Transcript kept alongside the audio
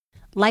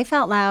Life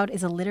Out Loud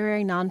is a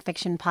literary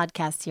nonfiction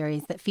podcast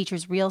series that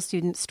features real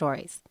student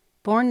stories.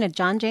 Born in a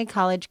John Jay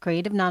College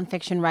creative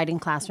nonfiction writing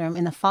classroom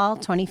in the fall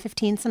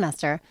 2015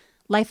 semester,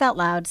 Life Out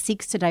Loud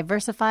seeks to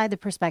diversify the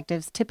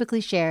perspectives typically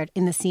shared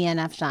in the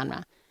CNF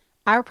genre.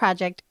 Our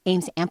project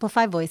aims to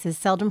amplify voices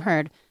seldom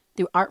heard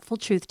through artful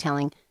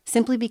truth-telling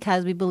simply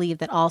because we believe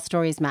that all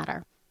stories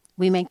matter.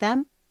 We make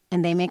them,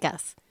 and they make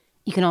us.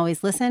 You can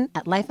always listen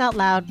at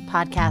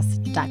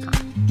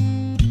lifeoutloudpodcast.com.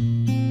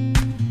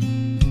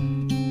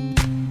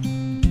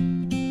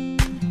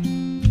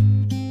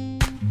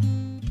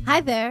 Hi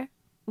there.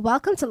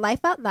 Welcome to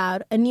Life Out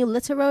Loud, a new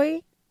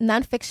literary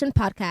nonfiction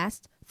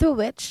podcast through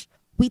which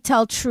we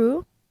tell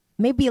true,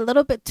 maybe a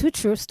little bit too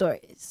true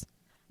stories.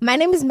 My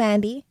name is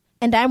Mandy,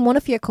 and I'm one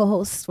of your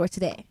co-hosts for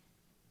today.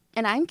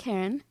 And I'm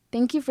Karen.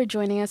 Thank you for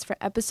joining us for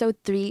episode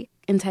 3,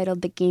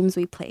 entitled The Games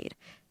We Played.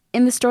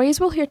 In the stories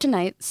we'll hear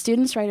tonight,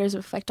 students writers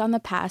reflect on the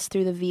past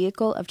through the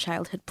vehicle of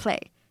childhood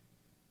play,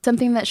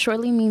 something that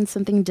surely means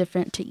something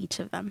different to each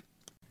of them.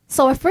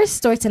 So our first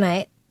story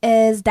tonight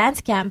is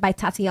Dance Camp by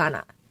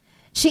Tatiana.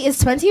 She is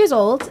 20 years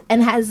old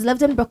and has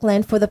lived in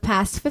Brooklyn for the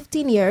past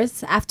 15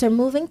 years after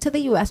moving to the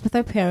U.S. with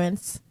her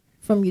parents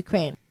from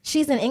Ukraine.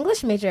 She's an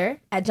English major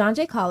at John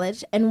Jay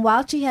College, and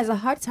while she has a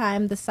hard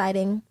time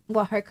deciding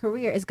what her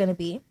career is going to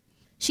be,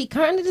 she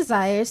currently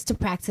desires to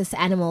practice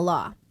animal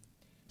law.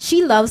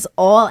 She loves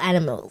all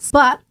animals,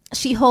 but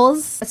she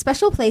holds a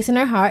special place in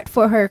her heart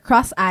for her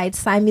cross-eyed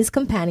Siamese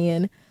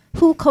companion,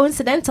 who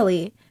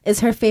coincidentally is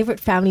her favorite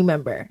family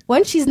member.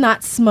 When she's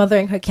not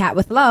smothering her cat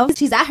with love,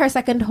 she's at her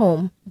second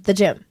home, the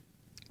gym,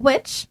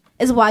 which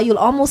is why you'll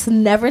almost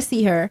never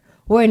see her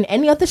wearing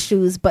any other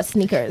shoes but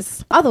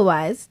sneakers.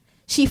 Otherwise,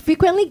 she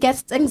frequently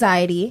gets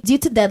anxiety due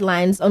to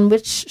deadlines on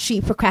which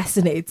she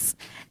procrastinates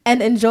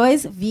and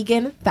enjoys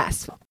vegan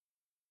fast food.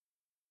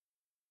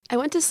 I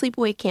went to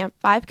sleepaway camp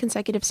 5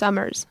 consecutive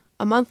summers,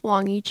 a month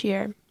long each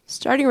year,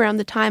 starting around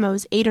the time I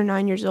was 8 or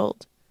 9 years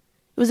old.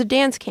 It was a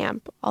dance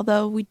camp,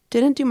 although we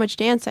didn't do much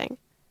dancing.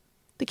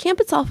 The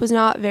camp itself was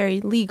not very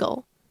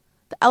legal.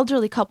 The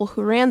elderly couple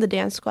who ran the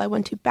dance school I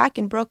went to back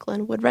in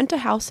Brooklyn would rent a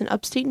house in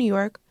upstate New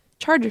York,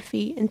 charge a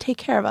fee, and take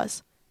care of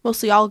us,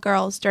 mostly all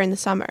girls, during the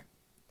summer.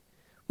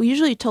 We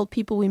usually told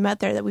people we met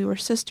there that we were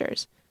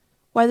sisters.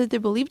 Whether they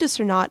believed us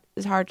or not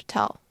is hard to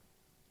tell.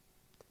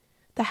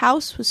 The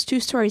house was 2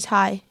 stories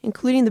high,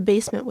 including the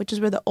basement, which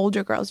is where the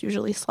older girls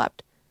usually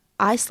slept.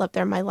 I slept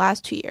there my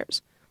last 2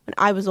 years, when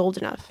I was old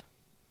enough.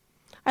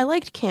 I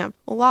liked camp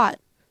a lot.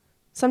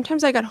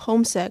 Sometimes I got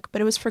homesick, but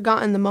it was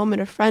forgotten the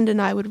moment a friend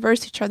and I would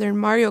verse each other in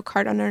Mario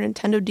Kart on our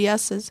Nintendo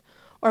DS's,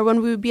 or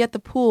when we would be at the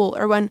pool,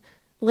 or when,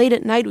 late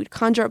at night, we'd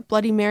conjure up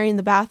Bloody Mary in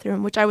the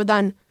bathroom, which I would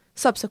then,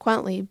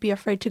 subsequently, be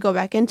afraid to go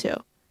back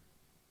into.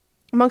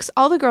 Amongst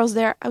all the girls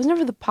there, I was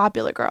never the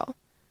popular girl.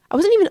 I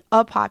wasn't even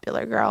a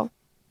popular girl.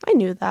 I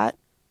knew that.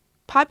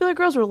 Popular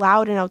girls were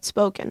loud and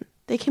outspoken.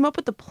 They came up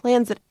with the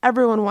plans that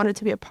everyone wanted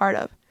to be a part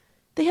of.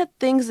 They had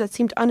things that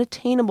seemed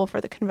unattainable for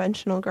the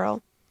conventional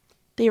girl.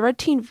 They read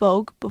Teen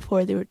Vogue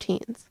before they were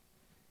teens.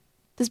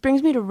 This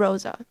brings me to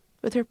Rosa,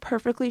 with her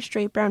perfectly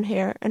straight brown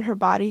hair and her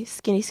body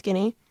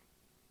skinny.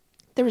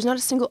 There was not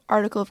a single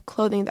article of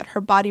clothing that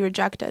her body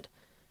rejected,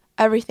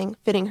 everything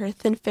fitting her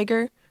thin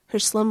figure, her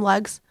slim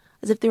legs,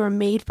 as if they were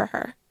made for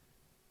her.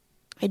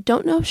 I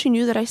don't know if she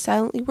knew that I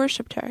silently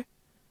worshipped her.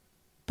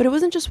 But it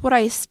wasn't just what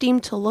I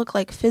esteemed to look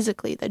like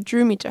physically that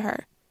drew me to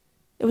her.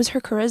 It was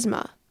her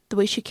charisma, the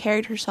way she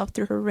carried herself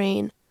through her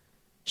reign.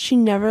 She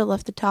never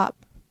left the top.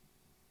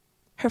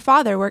 Her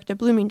father worked at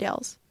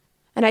Bloomingdale's,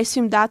 and I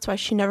assumed that's why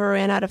she never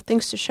ran out of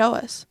things to show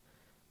us.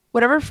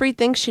 Whatever free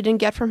things she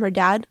didn't get from her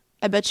dad,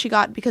 I bet she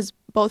got because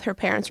both her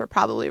parents were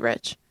probably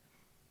rich.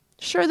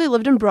 Sure, they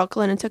lived in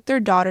Brooklyn and took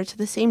their daughter to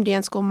the same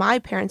dance school my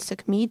parents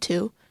took me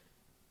to,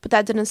 but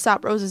that didn't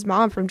stop Rose's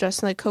mom from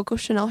dressing like Coco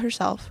Chanel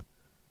herself.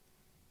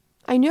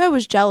 I knew I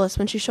was jealous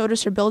when she showed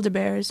us her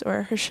Build-A-Bears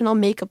or her Chanel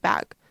makeup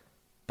bag,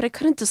 but I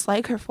couldn't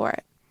dislike her for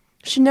it.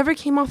 She never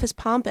came off as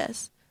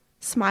pompous,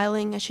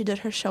 smiling as she did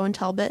her show and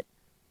tell bit.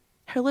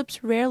 Her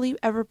lips rarely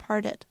ever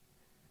parted.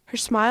 Her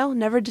smile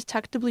never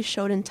detectably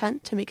showed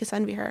intent to make us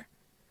envy her.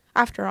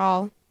 After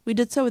all, we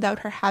did so without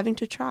her having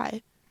to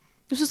try.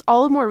 This was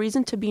all the more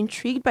reason to be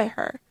intrigued by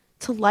her,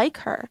 to like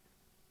her.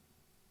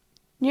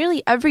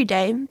 Nearly every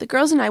day, the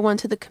girls and I went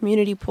to the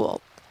community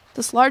pool,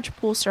 this large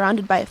pool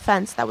surrounded by a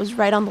fence that was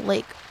right on the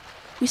lake.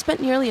 We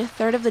spent nearly a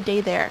third of the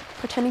day there,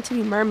 pretending to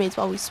be mermaids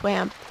while we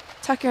swam,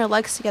 tucking our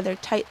legs together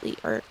tightly,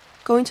 or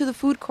going to the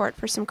food court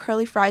for some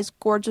curly fries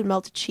gorged with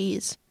melted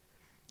cheese.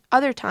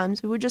 Other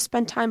times, we would just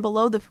spend time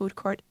below the food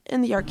court,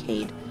 in the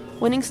arcade,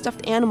 winning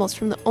stuffed animals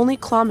from the only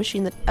claw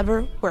machine that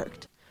ever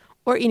worked,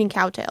 or eating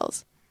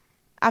cowtails.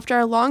 After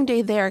our long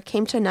day there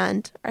came to an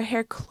end, our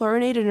hair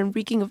chlorinated and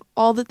reeking of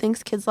all the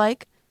things kids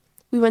like,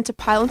 we went to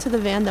pile into the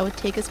van that would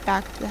take us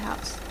back to the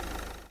house.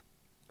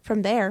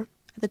 From there,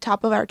 at the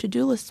top of our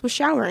to-do list was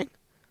showering.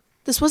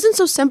 This wasn't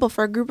so simple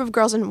for a group of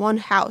girls in one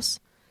house,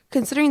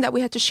 considering that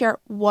we had to share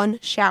one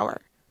shower.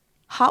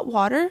 Hot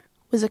water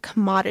was a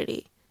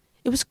commodity.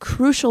 It was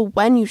crucial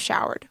when you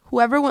showered.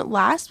 Whoever went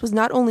last was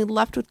not only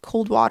left with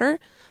cold water,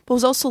 but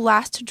was also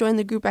last to join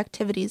the group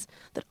activities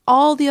that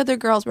all the other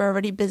girls were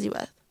already busy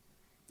with.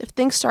 If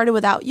things started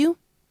without you,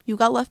 you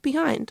got left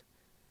behind.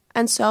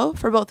 And so,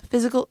 for both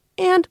physical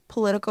and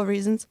political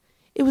reasons,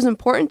 it was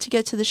important to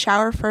get to the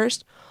shower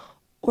first,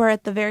 or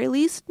at the very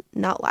least,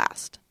 not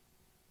last.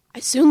 I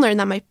soon learned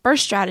that my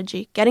first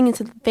strategy, getting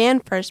into the van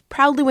first,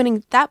 proudly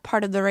winning that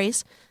part of the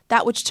race,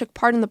 that which took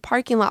part in the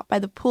parking lot by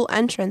the pool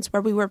entrance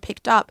where we were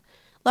picked up,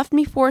 left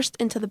me forced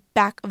into the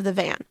back of the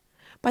van.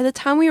 By the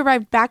time we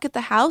arrived back at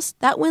the house,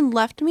 that win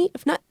left me,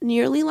 if not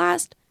nearly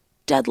last,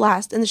 dead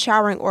last in the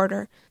showering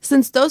order,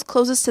 since those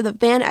closest to the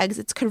van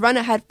exits could run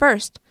ahead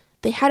first.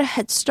 They had a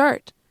head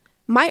start.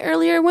 My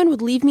earlier win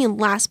would leave me in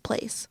last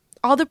place.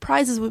 All the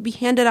prizes would be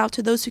handed out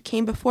to those who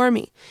came before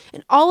me,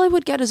 and all I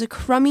would get is a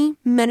crummy,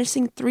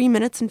 menacing 3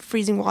 minutes in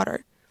freezing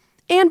water.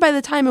 And by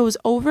the time it was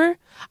over,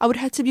 I would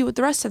have to be with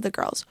the rest of the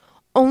girls,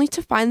 only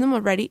to find them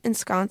already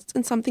ensconced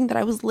in something that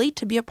I was late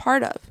to be a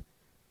part of.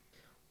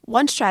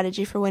 One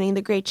strategy for winning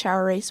the Great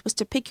Shower Race was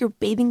to pick your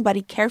bathing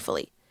buddy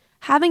carefully.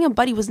 Having a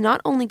buddy was not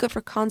only good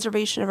for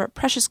conservation of our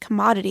precious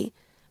commodity,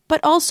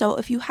 but also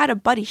if you had a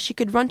buddy, she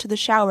could run to the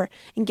shower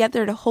and get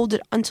there to hold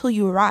it until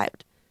you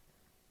arrived.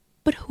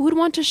 But who would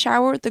want to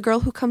shower with the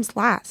girl who comes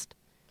last?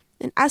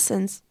 In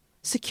essence,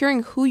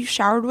 securing who you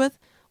showered with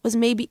was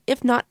maybe,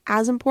 if not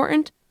as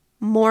important,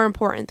 more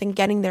important than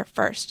getting there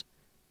first.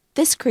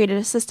 This created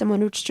a system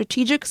in which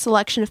strategic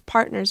selection of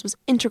partners was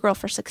integral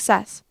for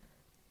success.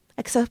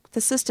 Except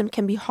the system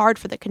can be hard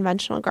for the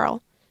conventional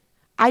girl.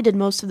 I did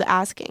most of the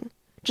asking.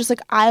 Just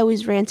like I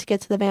always ran to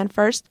get to the van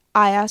first,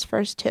 I asked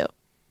first too.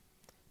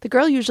 The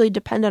girl usually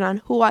depended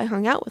on who I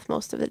hung out with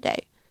most of the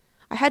day.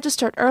 I had to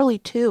start early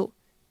too.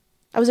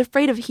 I was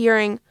afraid of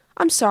hearing,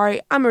 "I'm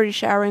sorry, I'm already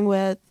showering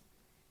with."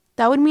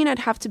 That would mean I'd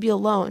have to be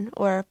alone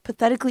or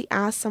pathetically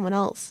ask someone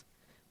else.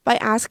 By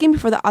asking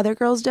before the other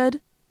girls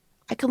did,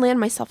 I could land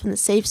myself in the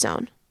safe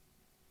zone.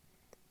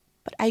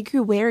 But I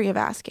grew wary of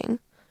asking.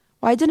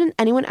 Why didn't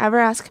anyone ever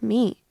ask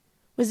me?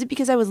 Was it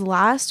because I was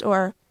last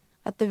or,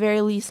 at the very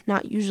least,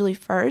 not usually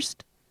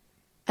first?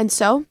 And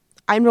so,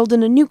 I enrolled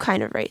in a new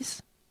kind of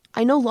race.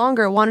 I no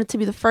longer wanted to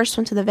be the first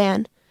one to the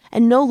van,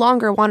 and no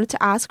longer wanted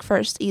to ask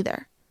first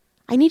either.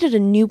 I needed a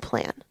new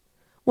plan,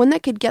 one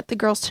that could get the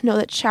girls to know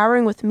that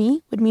showering with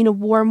me would mean a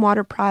warm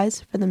water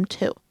prize for them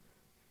too.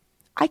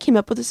 I came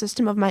up with a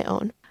system of my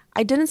own.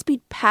 I didn't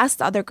speed past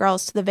the other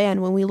girls to the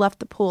van when we left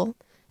the pool.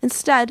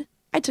 Instead,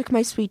 I took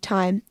my sweet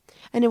time,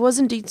 and it was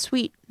indeed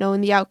sweet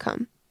knowing the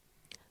outcome.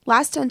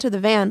 Last to enter the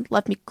van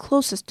left me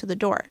closest to the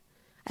door.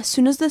 As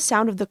soon as the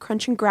sound of the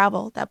crunching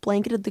gravel that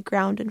blanketed the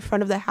ground in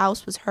front of the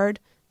house was heard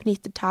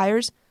beneath the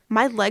tires,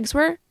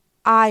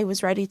 I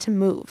was ready to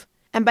move.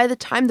 And by the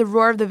time the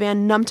roar of the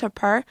van numbed to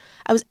purr,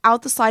 I was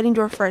out the sliding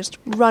door first,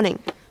 running,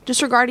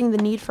 disregarding the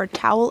need for a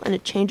towel and a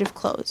change of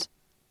clothes.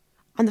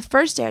 On the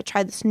first day I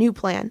tried this new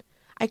plan,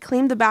 I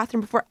claimed the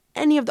bathroom before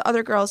any of the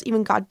other girls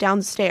even got down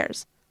the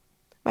stairs.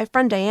 My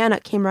friend Diana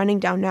came running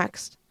down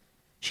next.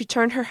 She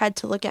turned her head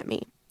to look at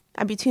me,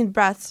 and between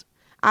breaths,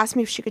 asked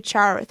me if she could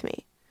shower with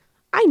me.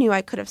 I knew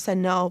I could have said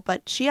no,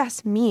 but she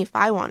asked me if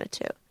I wanted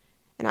to,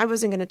 and I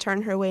wasn't going to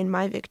turn her away in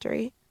my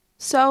victory.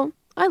 So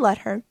I let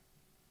her.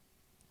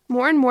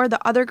 More and more,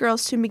 the other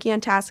girls soon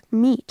began to ask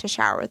me to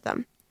shower with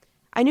them.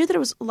 I knew that it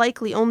was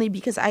likely only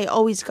because I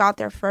always got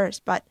there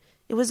first, but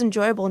it was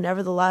enjoyable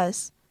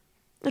nevertheless.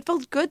 It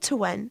felt good to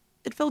win.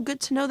 It felt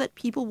good to know that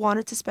people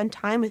wanted to spend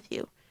time with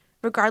you,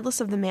 regardless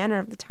of the manner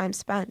of the time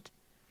spent.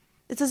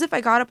 It's as if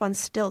I got up on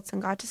stilts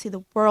and got to see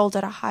the world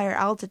at a higher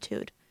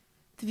altitude,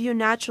 the view a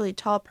naturally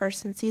tall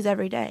person sees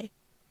every day.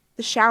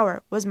 The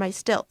shower was my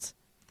stilts.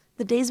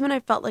 The days when I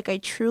felt like I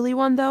truly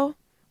won, though,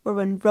 were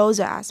when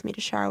Rosa asked me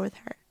to shower with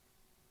her.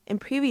 In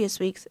previous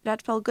weeks, it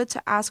had felt good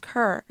to ask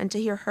her and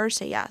to hear her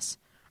say yes,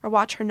 or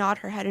watch her nod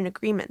her head in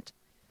agreement.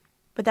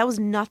 But that was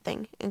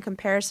nothing in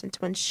comparison to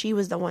when she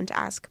was the one to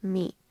ask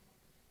me.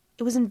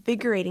 It was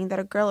invigorating that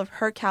a girl of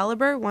her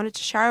caliber wanted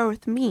to shower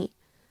with me.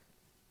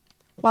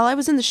 While I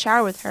was in the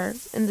shower with her,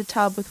 in the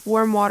tub with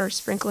warm water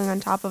sprinkling on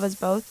top of us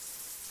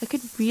both, I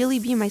could really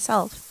be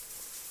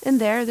myself. In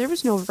there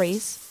was no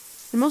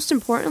race, and most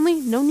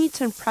importantly, no need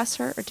to impress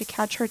her or to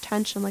catch her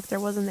attention like there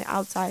was on the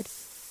outside,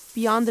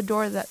 beyond the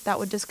door that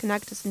would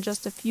disconnect us in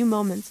just a few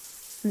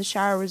moments when the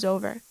shower was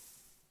over.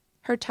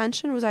 Her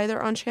attention was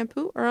either on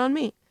shampoo or on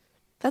me.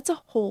 That's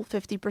a whole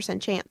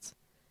 50% chance.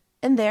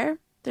 And there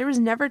was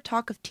never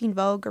talk of Teen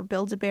Vogue or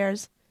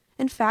Build-A-Bears.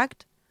 In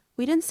fact,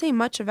 we didn't say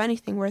much of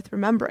anything worth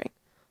remembering.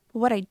 But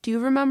what I do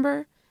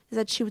remember is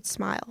that she would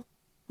smile,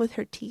 with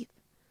her teeth,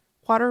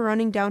 water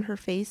running down her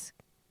face,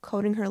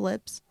 coating her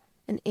lips,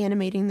 and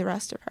animating the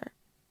rest of her.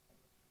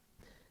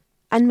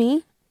 And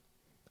me?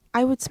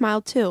 I would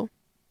smile too.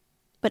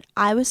 But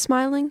I was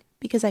smiling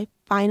because I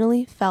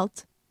finally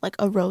felt like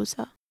a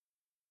Rosa.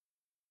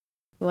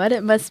 What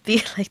it must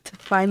be like to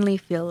finally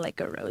feel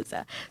like a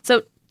Rosa.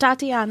 So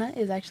Tatiana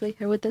is actually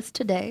here with us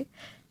today.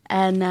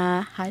 And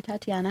hi,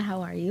 Tatiana.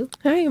 How are you?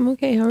 Hi, I'm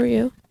okay. How are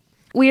you?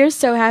 We are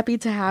so happy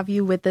to have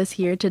you with us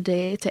here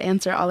today to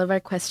answer all of our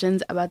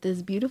questions about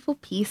this beautiful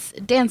piece,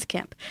 Dance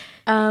Camp.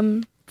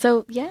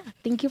 So, yeah,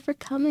 thank you for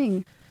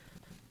coming.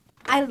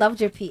 I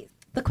loved your piece.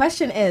 The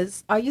question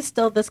is, are you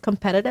still this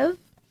competitive?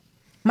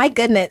 My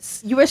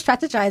goodness, you were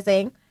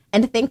strategizing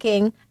and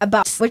thinking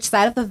about which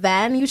side of the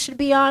van you should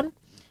be on,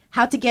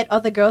 how to get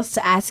other girls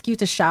to ask you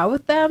to shower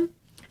with them,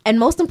 and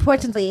most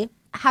importantly,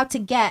 how to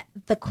get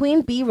the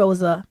Queen Bee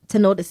Rosa to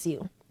notice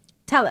you.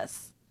 Tell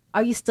us,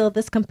 are you still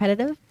this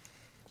competitive?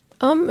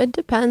 It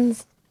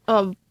depends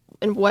in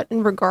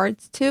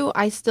regards to.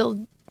 I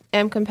still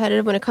am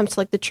competitive when it comes to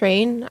like the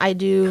train. I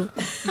do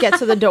get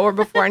to the door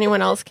before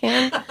anyone else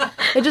can.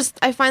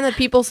 I find that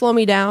people slow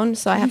me down,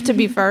 so I have to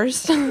be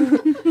first.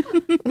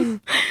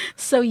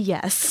 So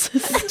yes,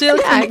 still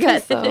yeah, I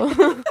guess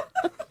so.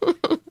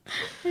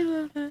 I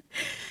love that.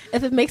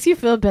 If it makes you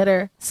feel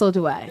better, so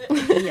do I.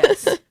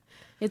 Yes.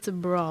 It's a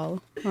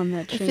brawl on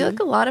that train. I feel like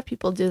a lot of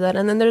people do that.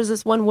 And then there's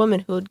this one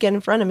woman who would get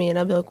in front of me and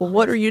I'd be like, well,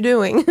 what are you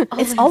doing?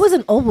 It's always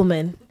an old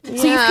woman. Yeah.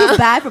 So you feel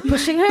bad for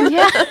pushing her?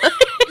 Yeah.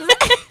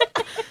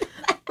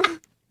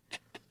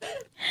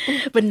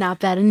 But not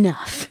bad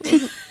enough.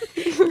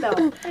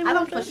 No, I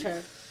don't push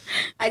her.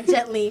 I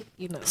gently,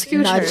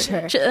 Scooch nudge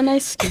her. her. A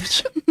nice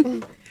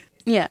scooch.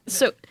 Yeah.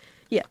 So,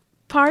 yeah.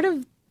 Part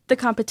of the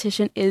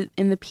competition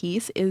in the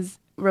piece is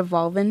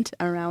revolvent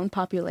around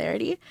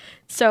popularity.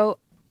 So,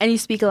 and you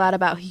speak a lot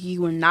about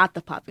you were not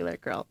the popular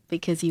girl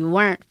because you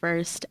weren't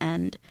first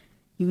and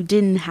you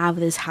didn't have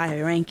this high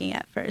ranking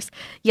at first.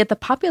 Yet the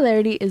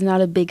popularity is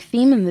not a big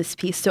theme in this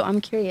piece. So I'm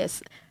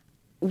curious,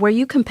 were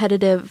you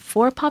competitive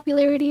for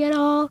popularity at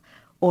all?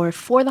 Or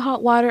for the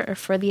hot water? Or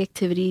for the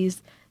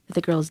activities that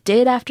the girls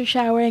did after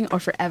showering?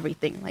 Or for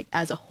everything, like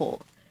as a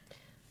whole?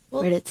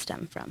 Where did it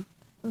stem from?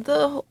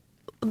 The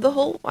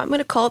whole, I'm going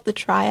to call it the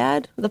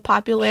triad, the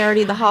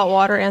popularity, the hot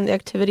water, and the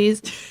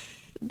activities.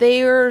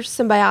 They are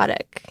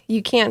symbiotic.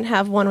 You can't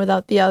have one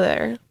without the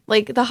other.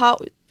 Like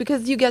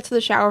because you get to the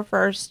shower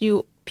first,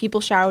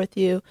 people shower with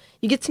you,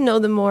 you get to know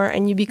them more,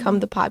 and you become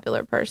the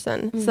popular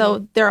person. Mm-hmm.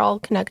 So they're all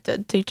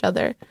connected to each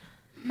other,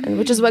 and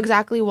which is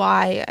exactly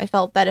why I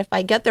felt that if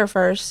I get there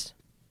first,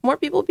 more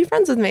people will be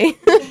friends with me.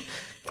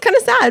 It's kind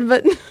of sad,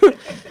 but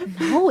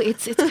no,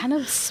 it's kind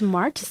of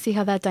smart to see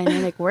how that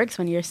dynamic works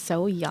when you're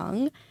so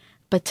young.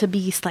 But to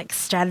be like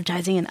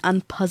strategizing and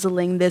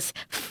unpuzzling this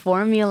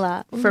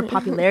formula for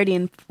popularity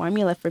and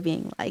formula for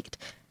being liked,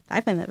 I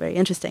find that very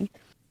interesting.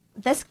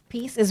 This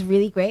piece is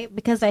really great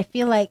because I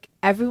feel like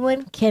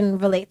everyone can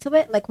relate to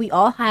it. Like we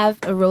all have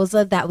a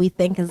Rosa that we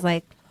think is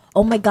like,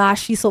 oh my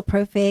gosh, she's so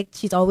perfect.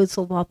 She's always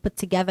so well put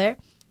together,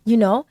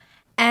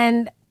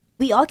 And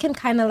we all can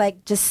kind of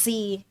like just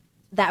see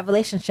that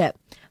relationship.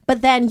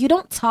 But then you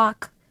don't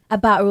talk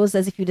about Rosa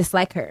as if you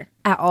dislike her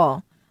at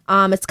all.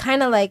 It's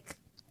kind of like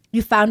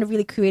you found a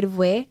really creative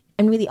way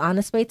and really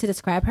honest way to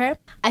describe her.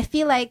 I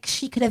feel like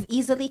she could have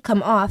easily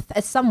come off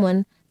as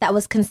someone that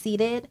was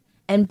conceited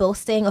and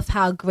boasting of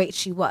how great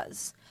she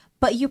was.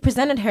 But you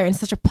presented her in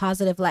such a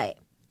positive light.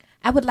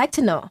 I would like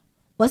to know,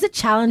 was it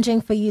challenging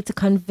for you to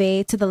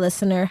convey to the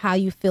listener how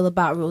you feel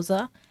about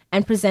Rosa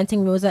and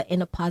presenting Rosa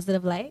in a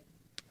positive light?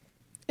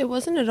 It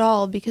wasn't at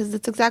all, because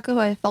that's exactly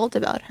how I felt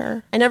about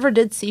her. I never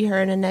did see her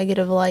in a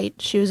negative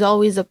light. She was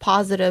always a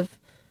positive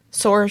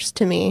source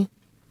to me.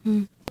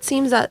 It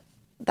seems that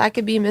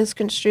could be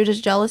misconstrued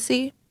as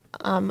jealousy.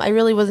 I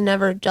really was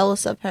never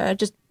jealous of her. I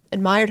just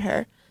admired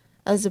her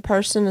as a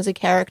person, as a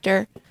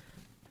character.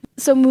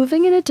 So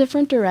moving in a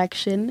different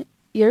direction,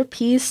 your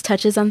piece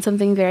touches on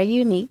something very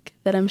unique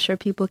that I'm sure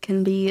people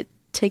can be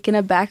taken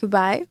aback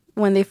by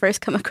when they first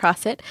come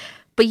across it.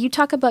 But you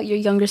talk about your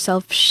younger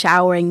self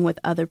showering with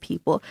other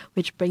people,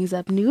 which brings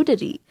up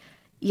nudity.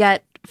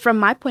 Yet, from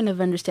my point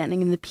of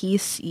understanding in the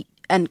piece,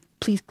 and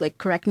please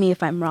correct me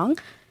if I'm wrong,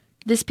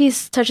 this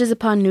piece touches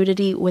upon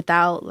nudity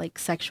without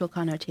sexual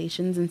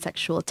connotations and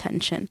sexual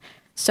tension.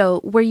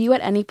 So were you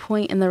at any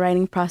point in the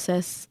writing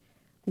process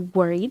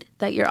worried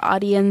that your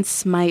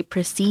audience might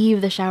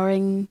perceive the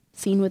showering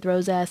scene with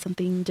Rosa as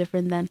something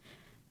different than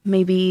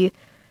maybe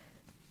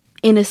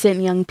innocent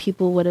young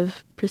people would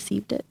have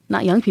perceived it?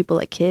 Not young people,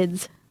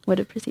 kids would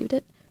have perceived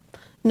it?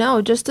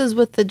 No, just as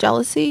with the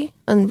jealousy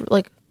and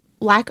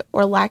lack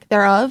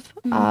thereof,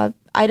 I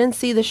didn't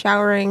see the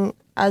showering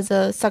as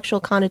a sexual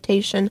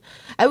connotation.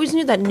 I always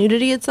knew that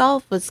nudity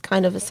itself was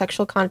kind of a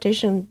sexual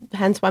connotation,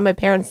 hence why my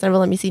parents never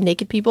let me see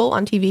naked people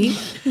on TV.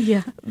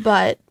 Yeah.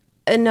 But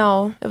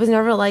no, it was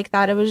never like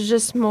that. It was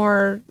just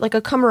more like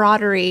a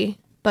camaraderie,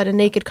 but a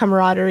naked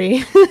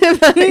camaraderie.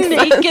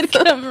 Naked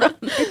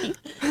camaraderie.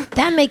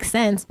 That makes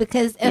sense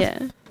because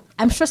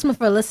I'm sure some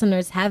of our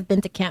listeners have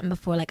been to camp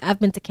before. I've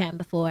been to camp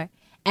before.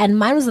 And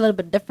mine was a little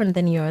bit different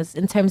than yours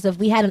in terms of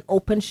we had an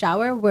open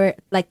shower where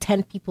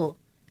 10 people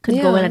could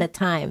go in at a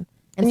time.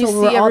 And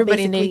so we see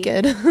everybody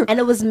naked. And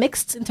it was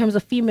mixed in terms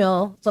of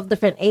females of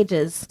different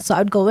ages. So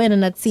I'd go in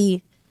and I'd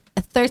see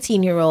a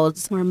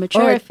 13-year-old. More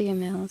mature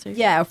females. Or, a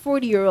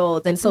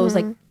 40-year-old. And so it was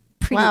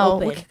pretty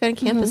open. What kind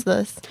of camp is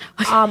this?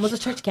 It was a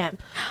church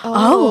camp.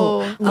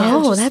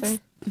 That's...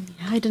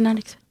 Yeah, I did not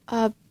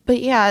expect. But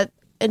yeah,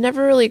 it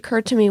never really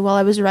occurred to me while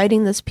I was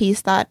writing this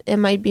piece that it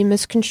might be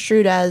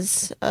misconstrued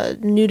as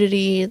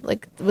nudity,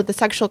 like with the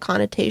sexual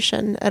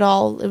connotation at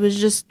all. It was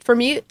just, for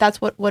me, that's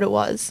what it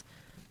was.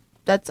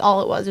 That's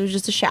all it was. It was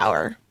just a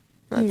shower.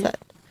 That's it.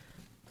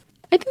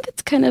 I think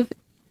that's kind of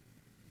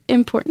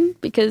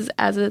important because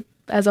as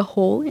a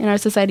whole in our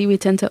society, we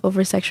tend to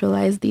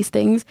over-sexualize these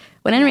things,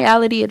 when in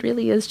reality, it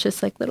really is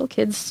just like little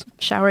kids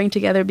showering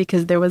together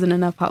because there wasn't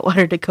enough hot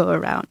water to go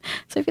around.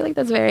 So I feel like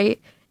that's very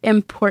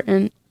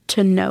important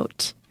to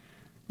note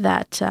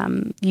that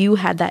you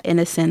had that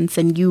innocence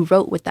and you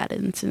wrote with that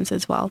innocence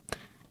as well.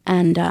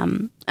 And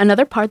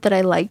another part that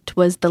I liked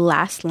was the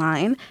last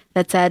line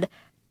that said,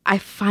 "I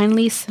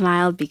finally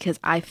smiled because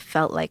I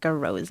felt like a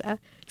Rosa."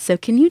 So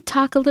can you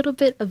talk a little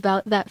bit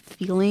about that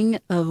feeling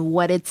of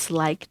what it's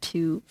like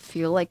to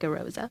feel like a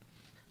Rosa?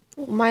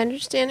 My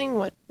understanding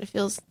what it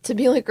feels to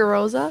be like a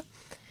Rosa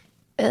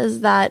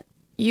is that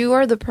you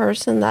are the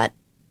person that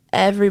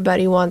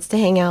everybody wants to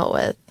hang out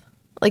with.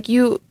 Like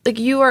you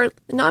are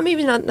not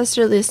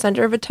necessarily the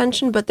center of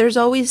attention, but there's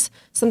always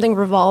something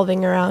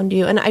revolving around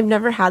you. And I've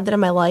never had that in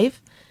my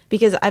life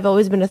because I've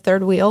always been a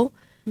third wheel.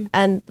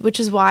 And which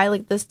is why,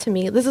 like, this to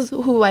me, this is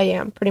who I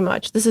am pretty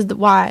much. This is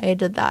why I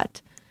did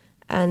that.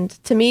 And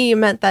to me, it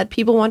meant that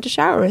people want to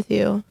shower with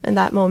you in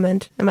that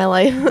moment in my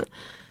life.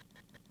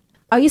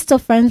 Are you still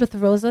friends with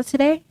Rosa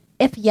today?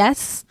 If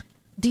yes,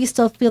 do you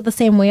still feel the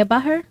same way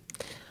about her?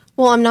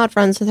 Well, I'm not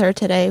friends with her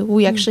today.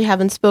 We actually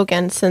haven't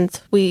spoken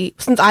since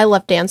I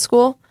left dance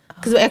school.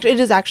 Because it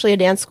is actually a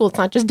dance school. It's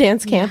not just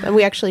dance camp. And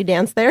we actually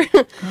dance there.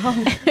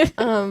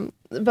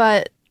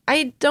 But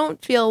I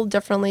don't feel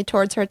differently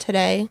towards her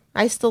today.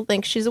 I still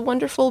think she's a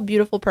wonderful,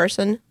 beautiful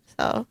person.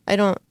 So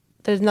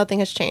nothing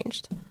has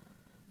changed.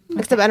 Okay.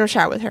 Except I don't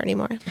shower with her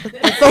anymore.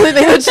 That's the only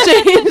thing that's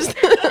changed.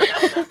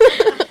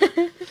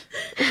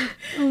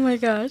 Oh my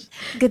gosh.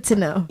 Good to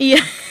know.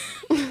 Yeah.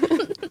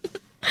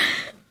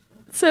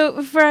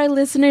 So for our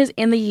listeners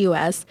in the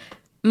U.S.,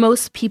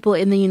 most people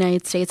in the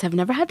United States have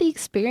never had the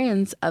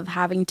experience of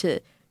having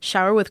to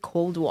shower with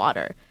cold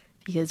water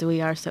because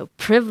we are so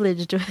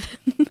privileged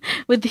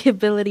with the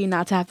ability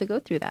not to have to go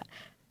through that.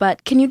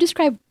 But can you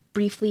describe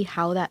briefly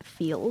how that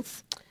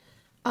feels?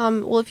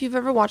 Well, if you've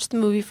ever watched the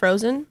movie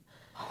Frozen,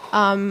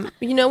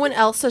 you know when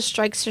Elsa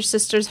strikes her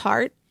sister's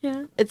heart?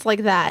 Yeah. It's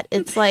like that.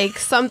 It's like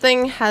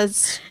something has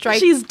struck.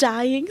 She's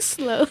dying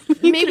slowly.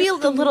 Maybe a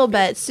little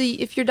bit. So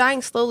if you're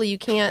dying slowly, you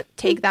can't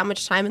take that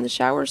much time in the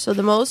shower. So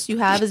the most you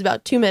have is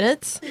about 2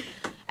 minutes.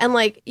 And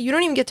like, you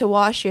don't even get to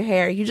wash your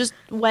hair. You just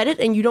wet it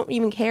and you don't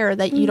even care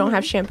that you don't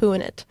have shampoo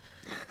in it.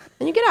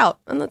 And you get out.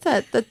 And that's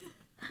it.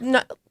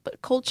 That's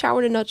cold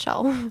shower in a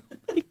nutshell. Oh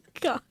my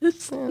gosh.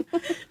 Yeah.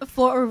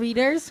 For our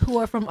readers who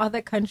are from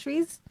other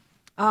countries,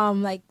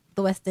 like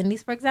the West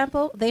Indies, for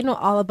example, they know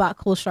all about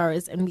cold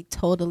showers, and we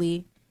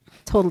totally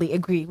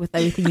agree with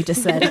everything you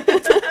just said.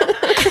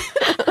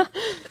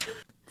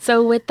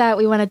 So with that,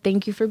 we want to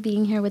thank you for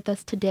being here with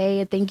us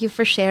today. Thank you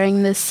for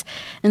sharing this,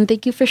 and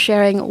thank you for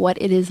sharing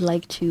what it is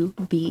like to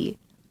be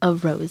a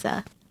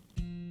Rosa.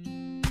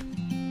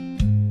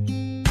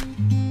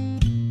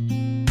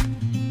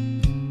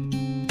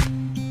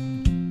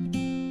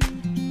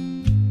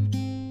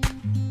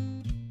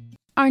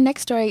 Our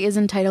next story is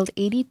entitled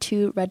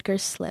 82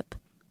 Rutgers Slip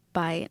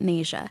by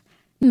Nasia.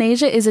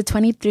 Nasia is a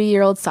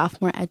 23-year-old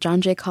sophomore at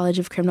John Jay College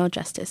of Criminal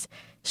Justice.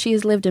 She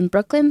has lived in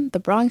Brooklyn, the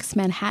Bronx,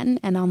 Manhattan,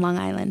 and on Long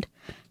Island.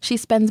 She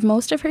spends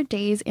most of her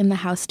days in the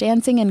house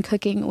dancing and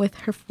cooking with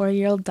her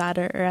 4-year-old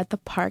daughter or at the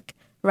park,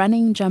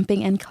 running,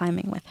 jumping, and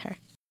climbing with her.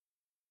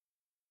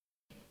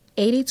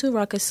 82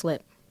 Rutgers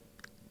Slip.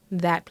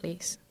 That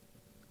place.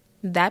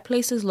 That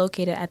place is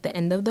located at the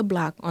end of the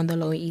block on the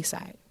Lower East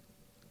Side.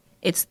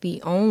 It's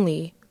the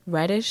only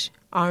reddish,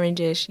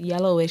 orangish,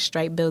 yellowish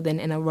striped building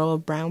in a row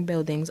of brown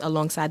buildings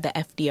alongside the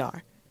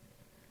FDR.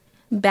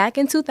 Back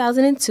in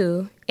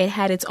 2002, it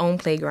had its own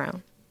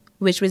playground,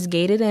 which was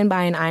gated in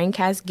by an iron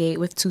cast gate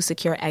with 2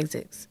 secure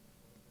exits.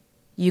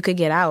 You could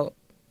get out,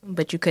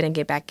 but you couldn't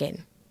get back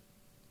in.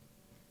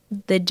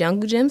 The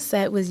jungle gym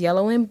set was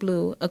yellow and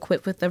blue,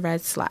 equipped with a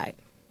red slide.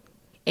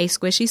 A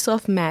squishy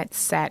soft mat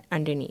sat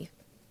underneath.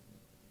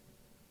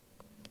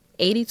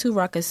 82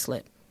 Rutgers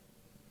Slip.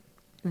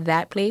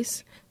 That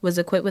place was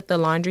equipped with a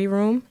laundry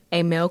room,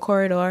 a mail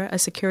corridor, a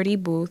security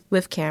booth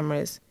with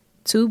cameras,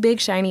 2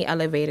 big shiny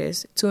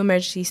elevators, 2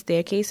 emergency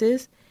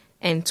staircases,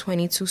 and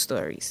 22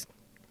 stories.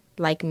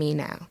 Like me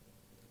now.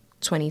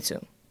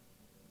 22.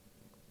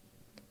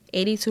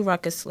 82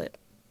 Rutgers Slip.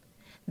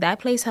 That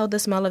place held the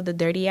smell of the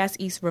dirty-ass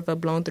East River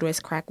blown through its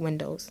cracked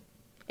windows.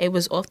 It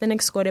was often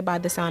escorted by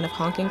the sound of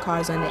honking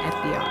cars on the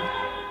FDR.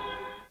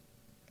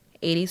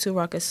 82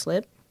 Rutgers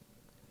Slip.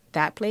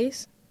 That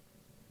place.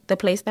 The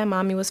place that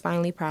Mommy was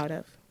finally proud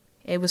of.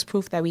 It was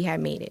proof that we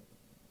had made it.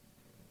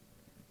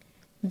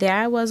 There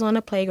I was on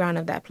the playground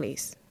of that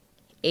place,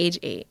 age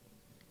 8,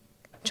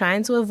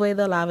 trying to avoid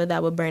the lava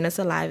that would burn us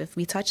alive if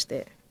we touched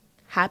it,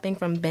 hopping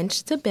from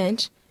bench to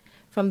bench,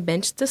 from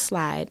bench to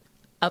slide,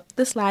 up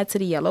the slide to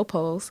the yellow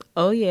poles,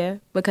 oh yeah,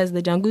 because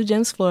the jungle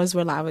gym's floors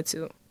were lava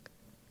too.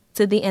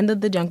 to the end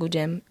of the jungle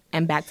gym,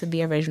 and back to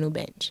the original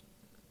bench.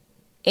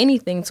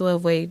 Anything to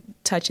avoid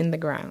touching the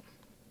ground.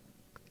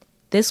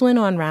 This went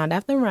on round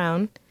after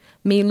round,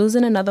 me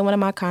losing another one of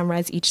my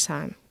comrades each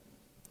time.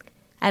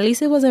 At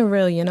least it wasn't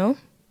real, you know?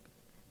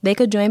 They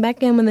could join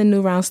back in when the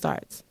new round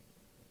starts.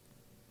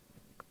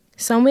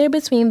 Somewhere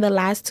between the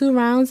last 2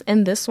 rounds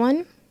and this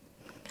one,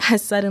 I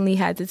suddenly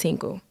had to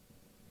tinkle.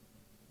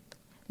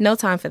 No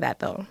time for that,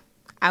 though.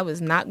 I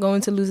was not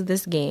going to lose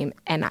this game,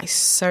 and I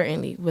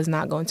certainly was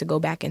not going to go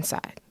back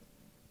inside.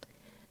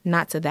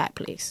 Not to that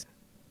place.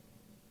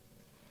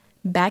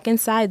 Back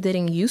inside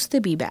didn't used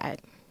to be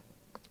bad.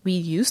 We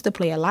used to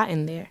play a lot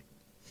in there.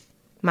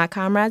 My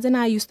comrades and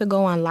I used to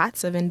go on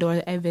lots of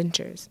indoor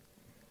adventures.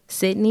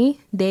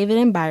 Sydney, David,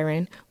 and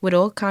Byron would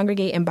all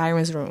congregate in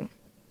Byron's room.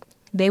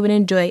 They would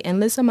enjoy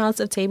endless amounts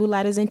of table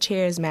ladders and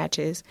chairs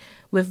matches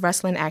with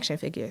wrestling action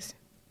figures.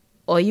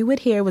 All you would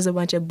hear was a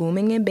bunch of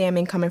booming and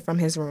bamming coming from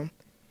his room.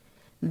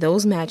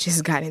 Those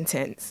matches got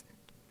intense.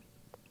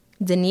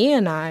 Dania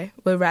and I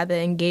would rather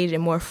engage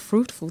in more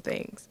fruitful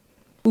things.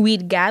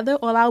 We'd gather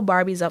all our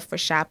Barbies up for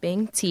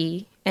shopping,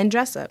 tea, and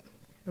dress up,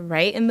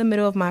 right in the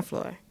middle of my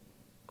floor.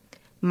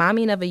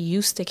 Mommy never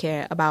used to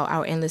care about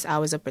our endless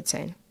hours of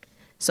pretend,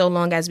 so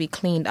long as we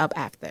cleaned up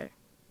after.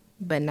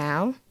 But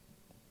now,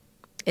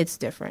 it's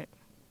different.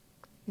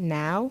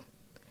 Now,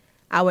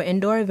 our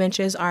indoor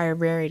adventures are a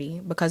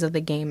rarity because of the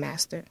Game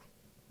Master.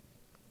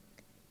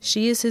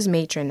 She is his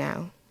matron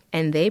now,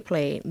 and they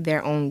play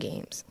their own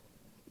games.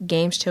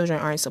 Games children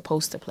aren't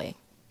supposed to play.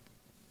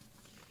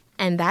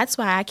 And that's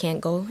why I can't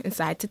go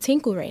inside to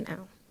tinkle right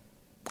now.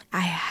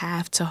 I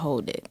have to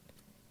hold it.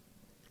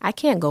 I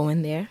can't go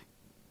in there.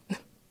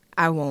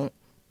 I won't.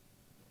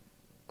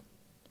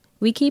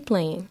 We keep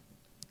playing.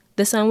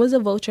 The sun was a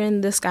vulture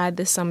in the sky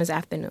this summer's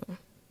afternoon.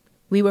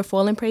 We were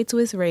falling prey to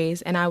its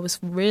rays, and I was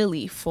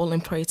really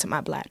falling prey to my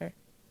bladder.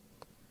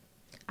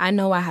 I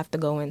know I have to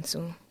go in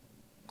soon.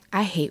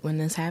 I hate when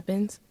this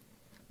happens.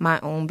 My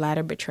own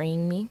bladder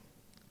betraying me.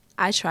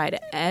 I tried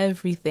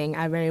everything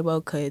I very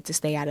well could to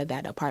stay out of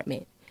that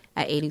apartment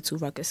at 82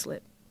 Rucker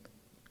Slip.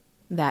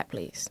 That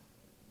place.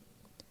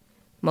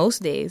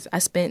 Most days, I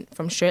spent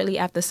from shortly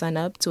after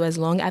sunup to as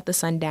long after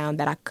sundown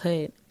that I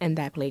could in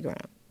that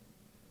playground.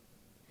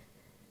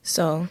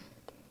 So,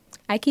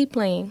 I keep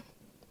playing,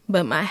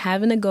 but my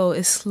having to go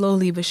is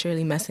slowly but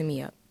surely messing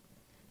me up.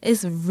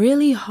 It's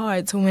really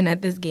hard to win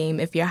at this game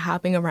if you're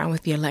hopping around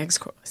with your legs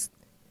crossed.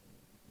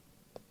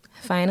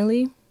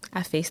 Finally,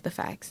 I face the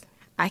facts.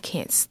 I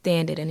can't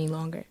stand it any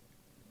longer.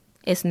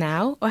 It's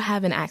now or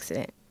have an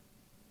accident.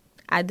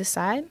 I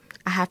decide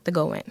I have to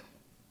go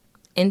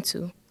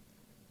into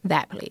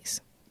that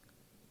place.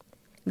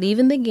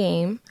 Leaving the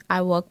game,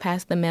 I walk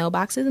past the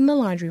mailboxes in the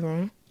laundry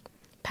room,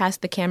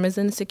 past the cameras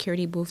in the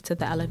security booth to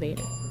the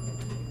elevator.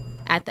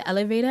 At the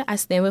elevator, I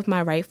stand with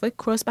my right foot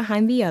crossed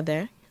behind the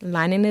other,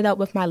 lining it up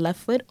with my left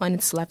foot on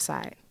its left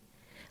side.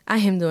 I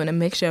am doing a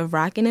mixture of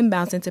rocking and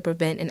bouncing to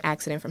prevent an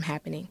accident from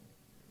happening.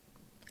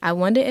 I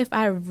wonder if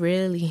I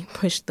really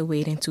pushed the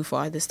weight in too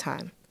far this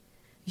time.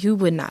 You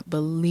would not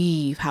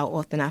believe how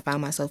often I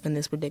found myself in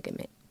this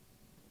predicament.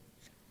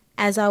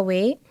 As I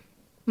wait,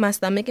 my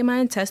stomach and my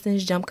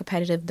intestines jump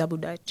competitive double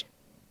dutch.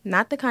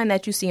 Not the kind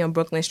that you see on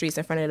Brooklyn streets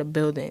in front of the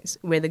buildings,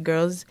 where the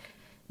girls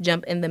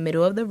jump in the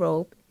middle of the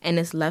rope, and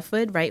it's left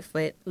foot, right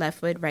foot,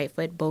 right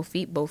foot, both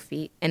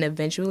feet, and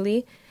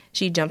eventually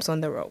she jumps on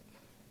the rope.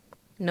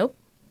 Nope,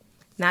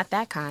 not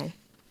that kind.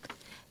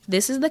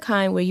 This is the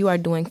kind where you are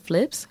doing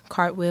flips,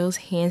 cartwheels,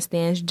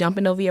 handstands,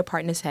 jumping over your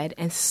partner's head,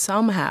 and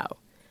somehow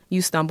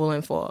you stumble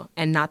and fall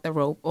and knot the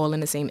rope all in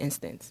the same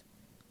instance.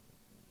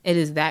 It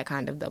is that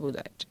kind of double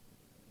dutch.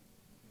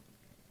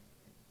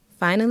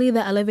 Finally,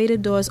 the elevator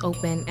doors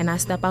open and I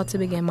step out to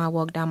begin my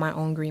walk down my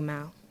own green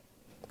mile.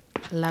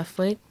 Left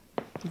foot,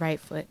 right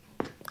foot,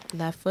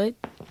 left foot,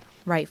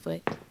 right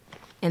foot.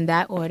 In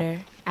that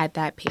order, at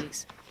that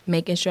pace,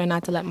 making sure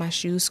not to let my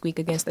shoes squeak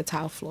against the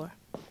tile floor.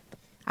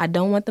 I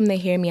don't want them to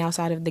hear me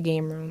outside of the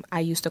game room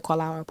I used to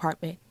call our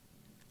apartment,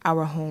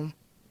 our home.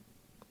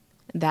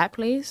 That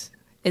place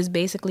is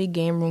basically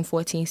game room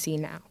 14C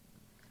now,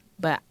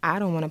 but I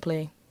don't want to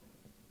play.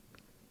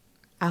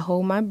 I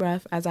hold my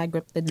breath as I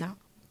grip the knob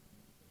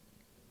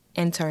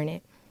and turn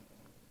it,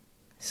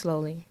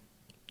 slowly,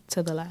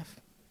 to the left.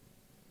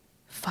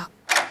 Fuck.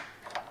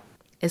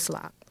 It's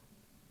locked.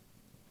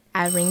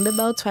 I ring the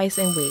bell twice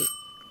and wait,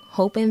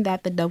 hoping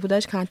that the double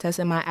dutch contest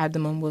in my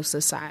abdomen will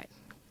subside.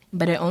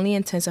 But it only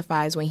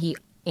intensifies when he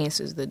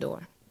answers the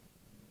door.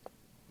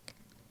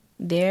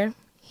 There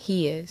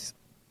he is,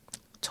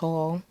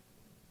 tall,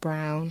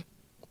 brown,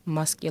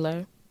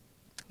 muscular,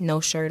 no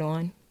shirt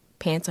on,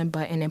 pants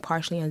unbuttoned and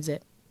partially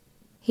unzipped.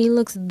 He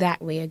looks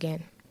that way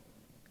again.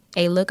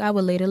 A look I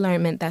would later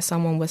learn meant that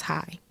someone was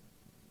high.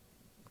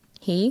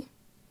 He,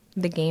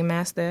 the game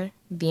master,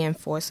 the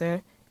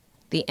enforcer,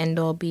 the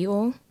end-all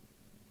be-all,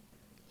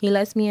 he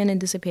lets me in and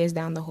disappears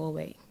down the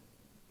hallway.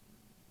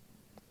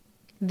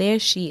 There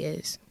she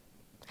is,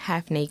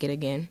 half naked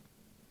again.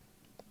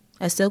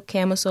 A silk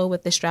camisole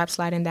with the strap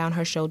sliding down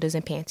her shoulders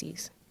and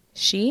panties.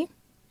 She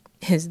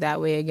is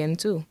that way again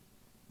too.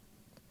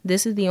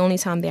 This is the only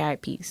time they are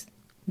at peace.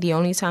 The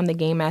only time the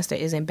game master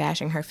isn't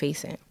bashing her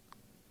face in.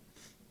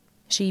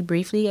 She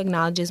briefly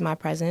acknowledges my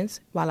presence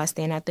while I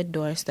stand at the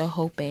door, still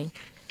hoping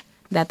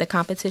that the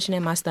competition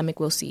in my stomach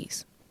will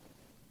cease.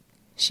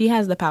 She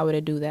has the power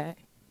to do that.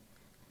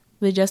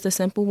 With just a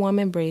simple warm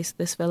embrace,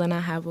 this feeling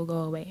I have will go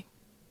away.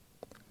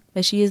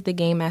 But she is the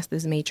game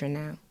master's matron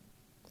now.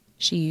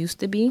 She used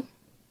to be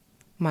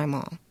my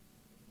mom.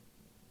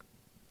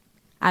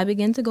 I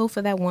begin to go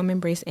for that warm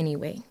embrace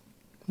anyway.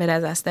 But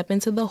as I step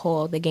into the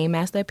hall, the game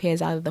master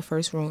appears out of the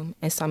first room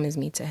and summons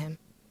me to him.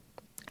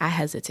 I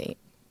hesitate.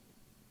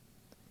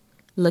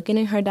 Looking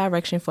in her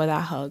direction for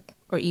that hug,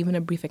 or even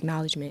a brief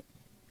acknowledgement,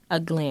 a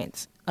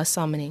glance, a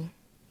summoning,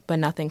 but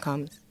nothing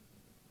comes.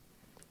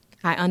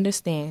 I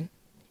understand,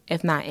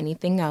 if not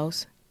anything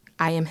else,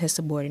 I am his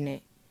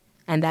subordinate,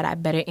 and that I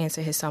better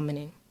answer his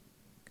summoning.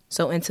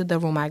 So into the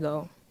room I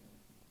go.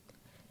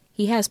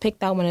 He has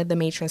picked out one of the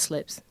matron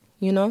slips,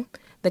 you know,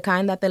 the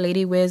kind that the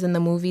lady wears in the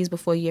movies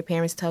before your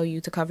parents tell you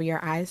to cover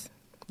your eyes.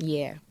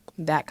 Yeah,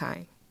 that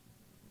kind.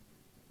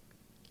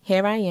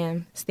 Here I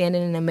am,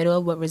 standing in the middle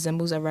of what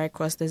resembles a Red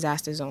Cross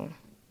disaster zone.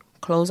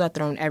 Clothes are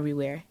thrown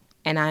everywhere,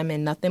 and I am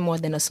in nothing more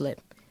than a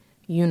slip.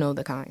 You know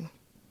the kind.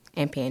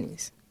 And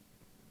panties.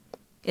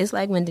 It's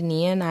like when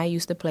Dania and I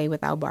used to play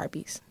without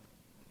Barbies.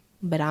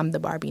 But I'm the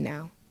Barbie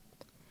now.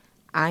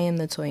 I am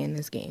the toy in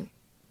this game.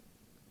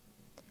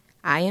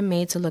 I am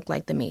made to look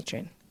like the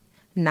matron,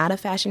 not a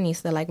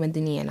fashionista like when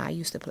Dania and I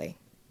used to play.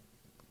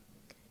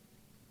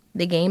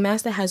 The game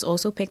master has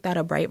also picked out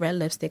a bright red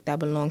lipstick that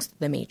belongs to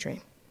the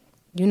matron.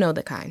 You know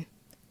the kind.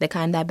 The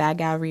kind that bad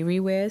gal Riri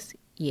wears?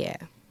 Yeah,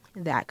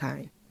 that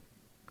kind.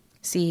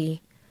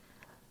 See,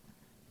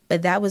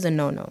 but that was a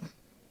no-no.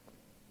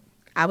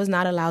 I was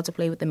not allowed to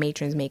play with the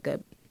matron's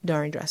makeup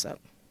during dress-up,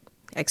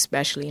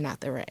 especially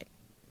not the red.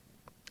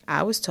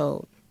 I was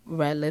told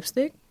red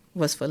lipstick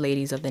was for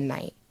ladies of the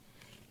night,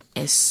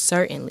 and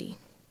certainly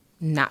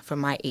not for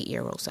my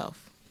 8-year-old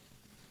self.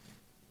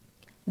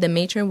 The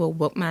matron will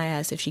whoop my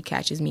ass if she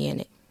catches me in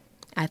it,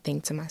 I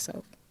think to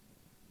myself.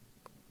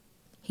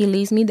 He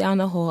leads me down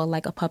the hall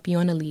like a puppy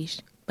on a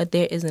leash, but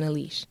there isn't a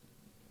leash.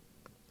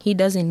 He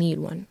doesn't need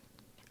one.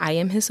 I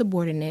am his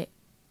subordinate,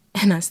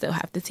 and I still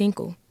have to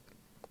tinkle.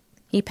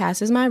 He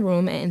passes my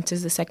room and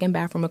enters the second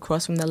bathroom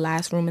across from the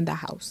last room in the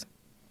house.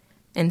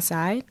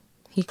 Inside,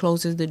 he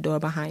closes the door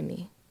behind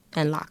me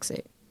and locks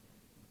it.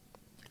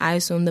 I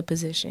assume the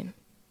position.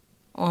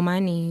 On my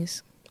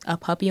knees, a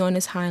puppy on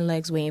his hind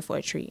legs waiting for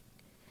a treat.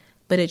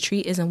 But a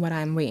treat isn't what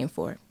I'm waiting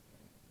for.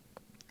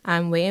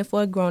 I'm waiting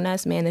for a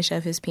grown-ass man to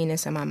shove his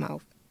penis in my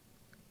mouth.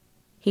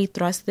 He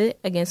thrusts it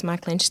against my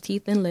clenched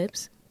teeth and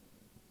lips.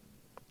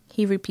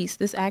 He repeats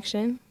this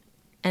action,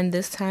 and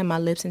this time my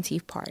lips and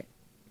teeth part.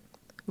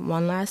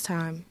 One last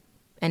time,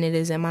 and it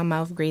is in my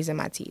mouth grazing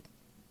my teeth.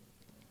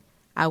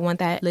 I want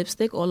that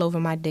lipstick all over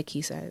my dick,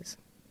 he says.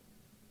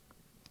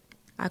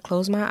 I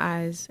close my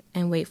eyes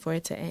and wait for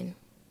it to end.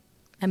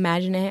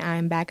 Imagining I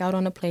am back out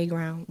on the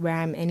playground where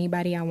I'm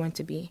anybody I want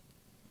to be,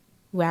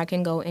 where I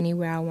can go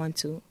anywhere I want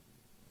to,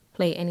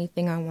 play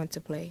anything I want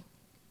to play,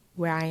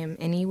 where I am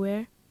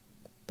anywhere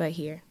but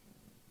here.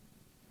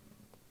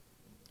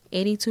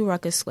 82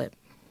 Ruckus Slip.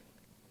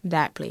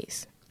 That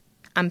place.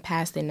 I'm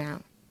past it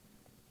now.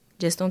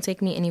 Just don't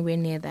take me anywhere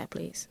near that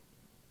place.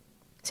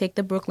 Take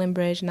the Brooklyn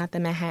Bridge, not the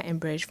Manhattan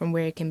Bridge, from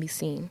where it can be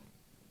seen.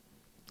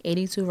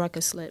 82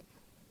 Ruckus Slip.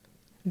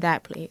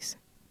 That place.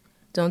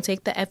 Don't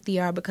take the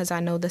FDR because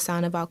I know the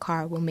sound of our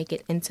car will make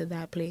it into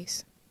that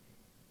place.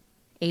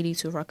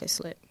 82 Ruckus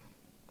Slip.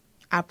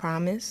 I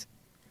promise,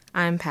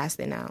 I am past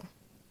it now.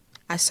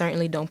 I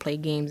certainly don't play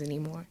games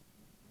anymore.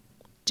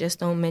 Just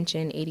don't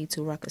mention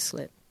 82 Ruckus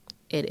Slip.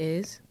 It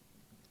is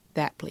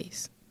that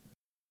place.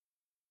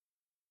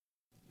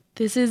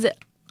 This is,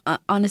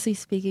 honestly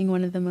speaking,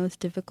 one of the most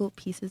difficult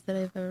pieces that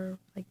I've ever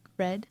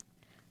read.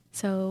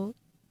 So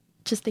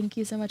just thank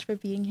you so much for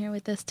being here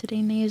with us today,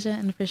 Nasia,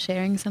 and for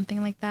sharing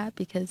something like that,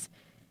 because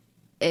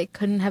it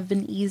couldn't have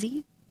been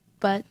easy,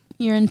 but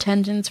your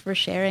intentions for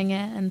sharing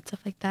it and stuff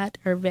like that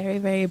are very,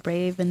 very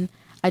brave, and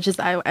I just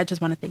want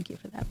to thank you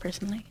for that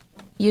personally.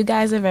 You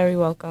guys are very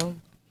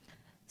welcome.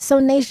 So,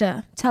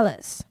 Nasia, tell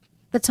us.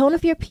 The tone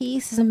of your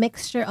piece is a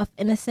mixture of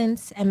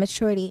innocence and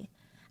maturity.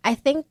 I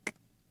think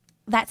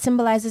that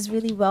symbolizes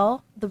really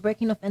well the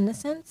breaking of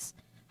innocence.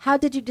 How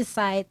did you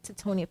decide to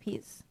tone your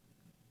piece?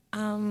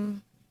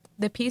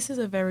 The piece is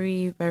a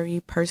very,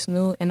 very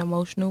personal and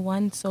emotional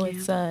one, so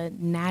it's a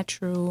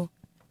natural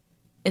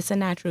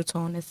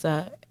tone. It's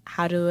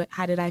how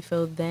did I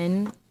feel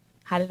then?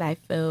 How did I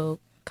feel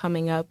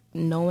coming up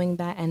knowing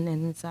that? And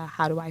then it's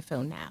how do I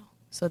feel now?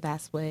 So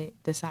that's what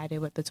decided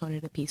what the tone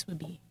of the piece would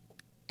be.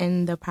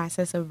 In the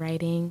process of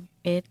writing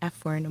it at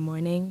 4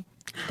 a.m,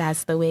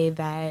 that's the way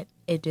that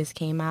it just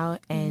came out,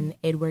 and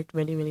it worked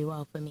really, really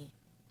well for me.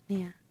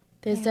 Yeah.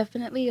 There's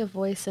definitely a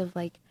voice of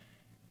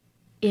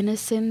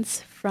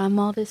innocence from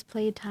all this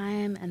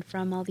playtime and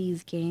from all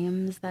these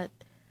games that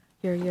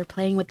you're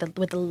playing with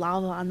the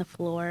lava on the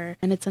floor,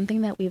 and it's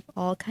something that we've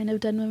all kind of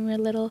done when we were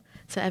little,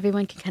 so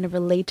everyone can kind of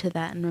relate to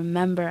that and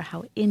remember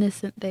how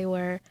innocent they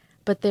were.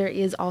 But there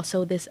is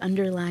also this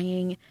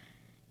underlying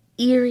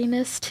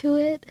eeriness to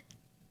it,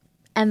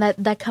 and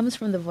that comes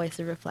from the voice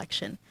of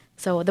reflection.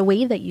 So the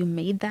way that you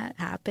made that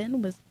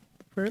happen was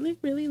really,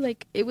 really,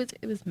 like, it was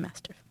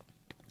masterful,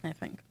 I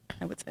think,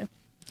 I would say.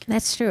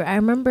 That's true. I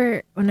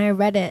remember when I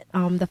read it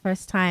the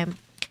first time,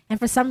 and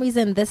for some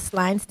reason this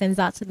line stands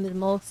out to me the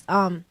most.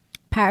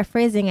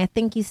 Paraphrasing, I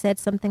think you said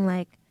something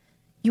like,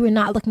 you were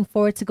not looking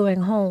forward to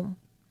going home.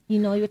 You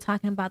know, you were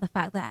talking about the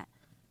fact that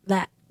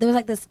there was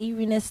like this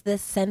eeriness,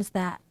 this sense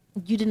that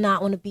you did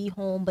not want to be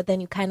home, but then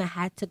you kind of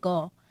had to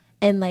go.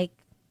 And like,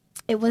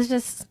 it was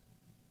just,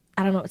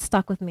 I don't know, it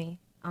stuck with me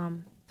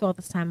throughout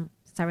this time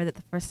since I read it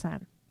the first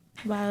time.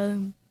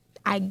 Well,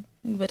 I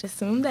would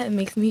assume that it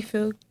makes me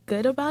feel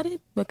good about it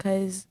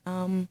because,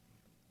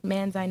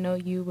 Mans, I know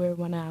you were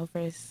one of our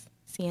first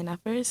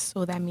CNFers,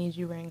 so that means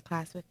you were in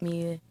class with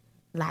me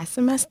last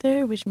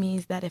semester, which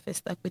means that if it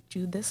stuck with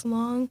you this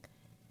long,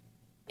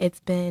 it's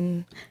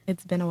been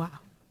a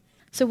while.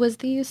 So was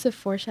the use of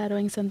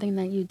foreshadowing something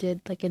that you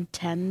did like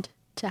intend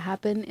to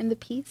happen in the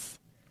piece?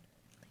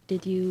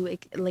 Did you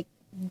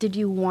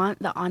want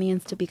the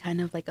audience to be kind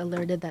of like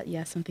alerted that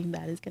yes, something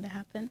bad is going to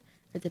happen,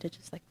 or did it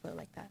just like flow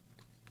like that?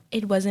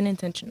 It wasn't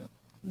intentional.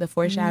 The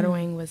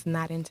foreshadowing was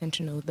not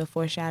intentional. The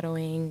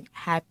foreshadowing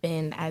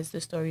happened as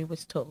the story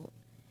was told.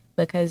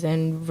 Because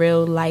in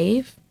real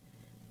life,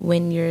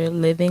 when you're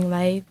living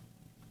life,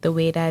 the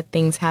way that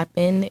things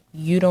happen,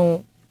 you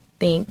don't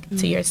think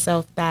to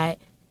yourself that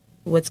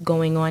what's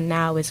going on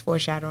now is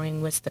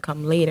foreshadowing what's to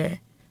come later.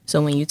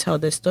 So when you tell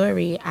the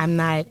story, I'm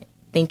not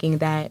thinking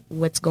that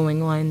what's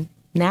going on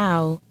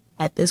now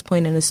at this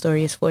point in the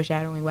story is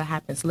foreshadowing what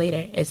happens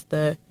later. It's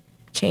the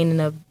chain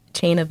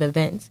of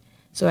events.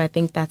 So I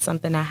think that's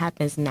something that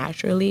happens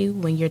naturally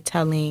when you're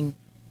telling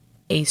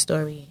a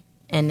story.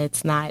 And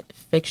it's not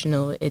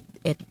fictional. It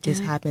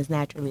just happens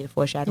naturally. The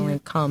foreshadowing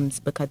comes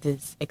because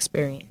it's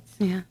experience.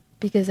 Yeah,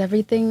 because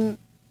everything,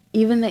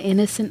 even the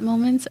innocent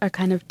moments, are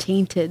kind of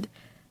tainted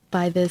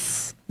by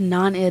this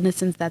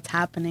non-innocence that's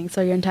happening.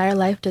 So your entire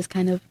life just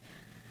kind of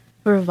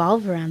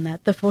revolve around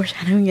that. The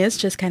foreshadowing is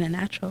just kind of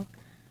natural.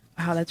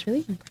 Wow, that's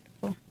really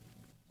incredible.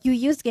 You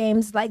use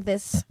games like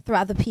this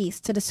throughout the piece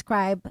to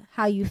describe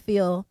how you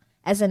feel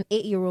as an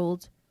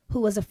 8-year-old who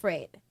was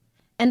afraid.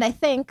 And I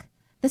think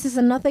this is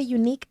another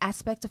unique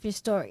aspect of your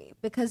story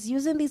because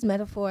using these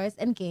metaphors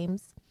and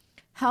games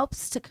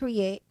helps to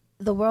create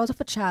the world of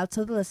a child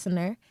to the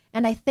listener.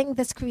 And I think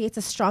this creates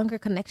a stronger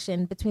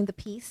connection between the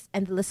piece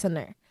and the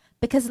listener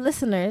because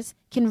listeners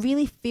can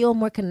really feel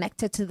more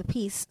connected to the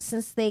piece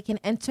since they can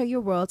enter your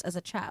world as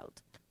a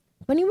child.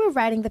 When you were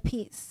writing the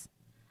piece,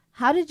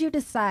 how did you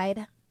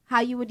decide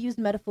how you would use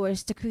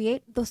metaphors to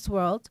create this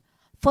world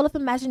full of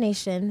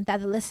imagination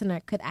that the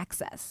listener could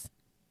access?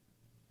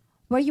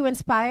 Were you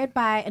inspired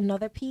by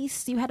another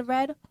piece you had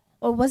read,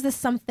 or was this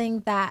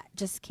something that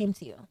just came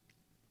to you?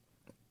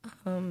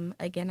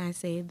 Again, I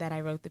say that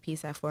I wrote the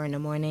piece at 4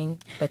 a.m.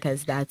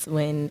 because that's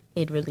when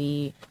it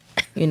really,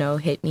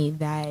 hit me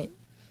that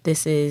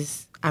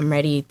I'm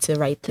ready to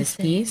write this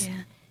piece. Yeah.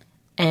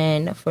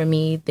 And for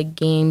me, the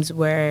games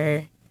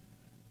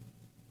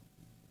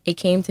it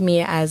came to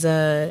me as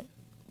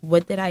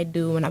what did I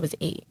do when I was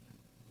 8?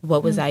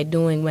 What was I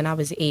doing when I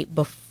was 8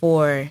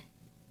 before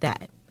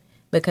that?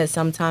 Because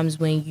sometimes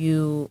when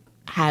you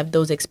have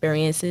those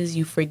experiences,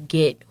 you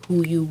forget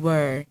who you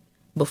were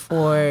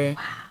before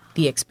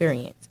the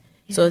experience.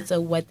 Yeah. So it's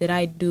what did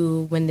I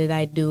do? When did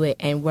I do it?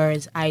 And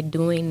was I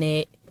doing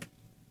it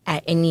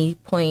at any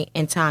point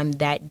in time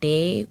that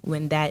day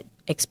when that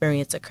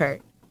experience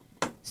occurred?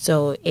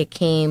 So it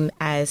came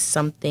as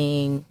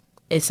something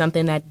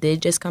that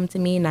did just come to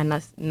me,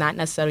 not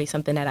necessarily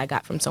something that I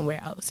got from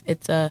somewhere else.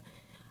 It's a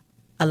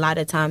lot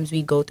of times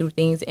we go through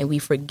things and we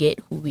forget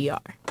who we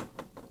are.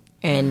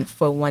 And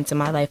for once in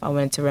my life, I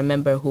wanted to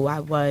remember who I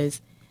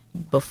was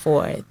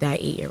before that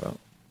 8-year-old.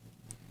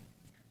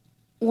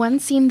 One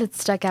scene that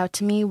stuck out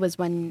to me was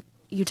when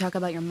you talk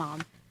about your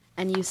mom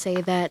and you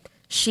say that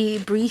she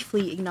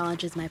briefly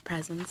acknowledges my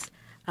presence.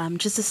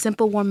 Just a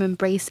simple warm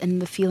embrace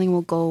and the feeling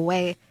will go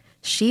away.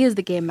 She is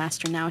the game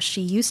master now.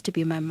 She used to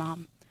be my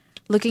mom.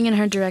 Looking in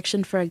her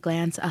direction for a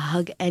glance, a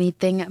hug,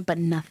 anything, but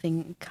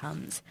nothing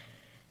comes.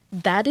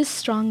 That is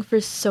strong for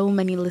so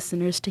many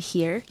listeners to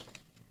hear,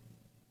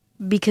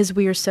 because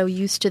we are so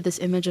used to this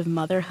image of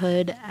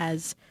motherhood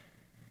as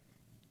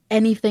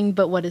anything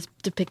but what is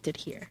depicted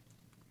here.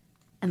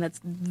 And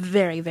that's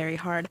very, very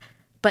hard.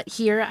 But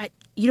here,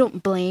 you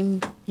don't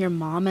blame your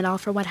mom at all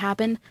for what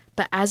happened,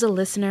 but as a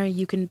listener,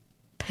 you can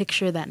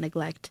picture that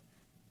neglect.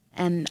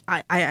 And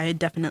I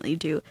definitely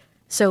do.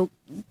 So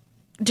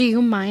do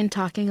you mind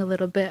talking a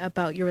little bit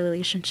about your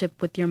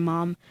relationship with your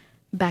mom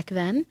back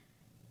then?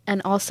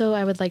 And also,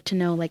 I would like to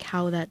know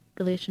how that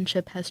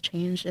relationship has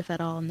changed, if at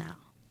all, now.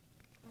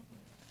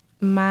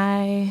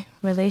 My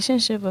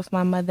relationship with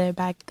my mother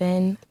back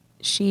then,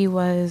 she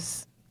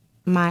was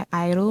my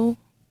idol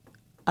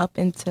up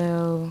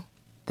until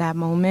that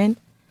moment.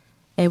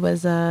 It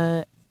was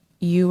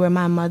you were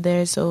my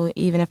mother, so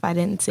even if I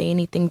didn't say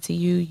anything to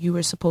you, you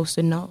were supposed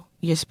to know.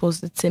 You're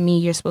supposed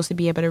to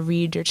be able to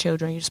read your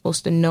children. You're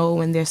supposed to know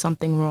when there's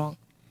something wrong.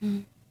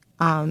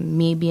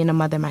 Me being a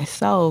mother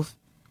myself,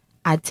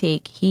 I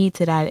take heed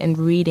to that and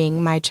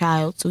reading my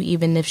child. So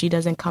even if she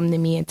doesn't come to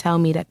me and tell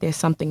me that there's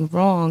something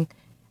wrong,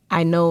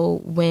 I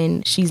know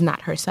when she's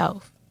not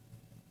herself.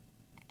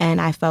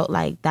 And I felt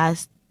like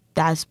that's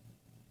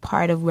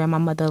part of where my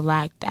mother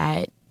lacked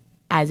at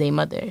as a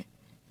mother.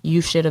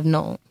 You should have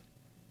known.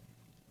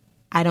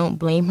 I don't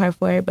blame her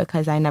for it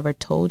because I never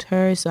told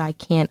her, so I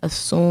can't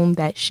assume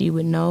that she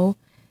would know.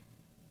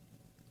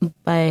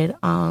 But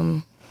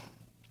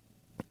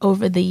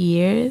over the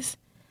years,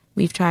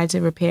 we've tried to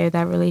repair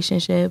that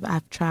relationship.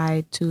 I've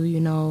tried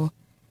to,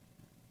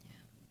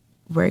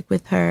 work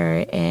with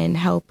her and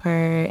help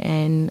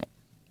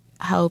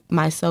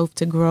myself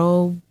to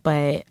grow.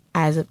 But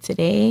as of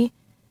today,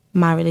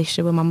 my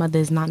relationship with my mother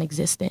is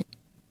non-existent.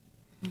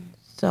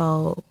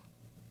 So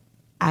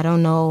I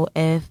don't know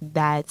if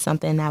that's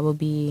something that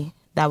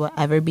will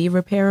ever be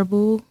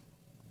repairable.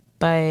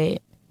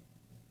 But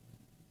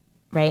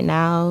right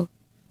now,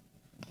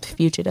 the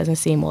future doesn't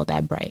seem all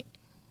that bright.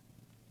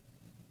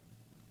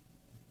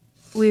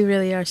 We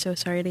really are so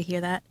sorry to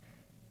hear that,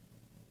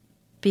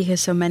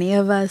 because so many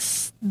of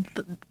us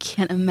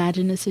can't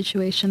imagine a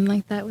situation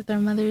like that with our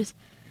mothers.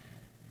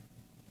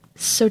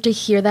 So to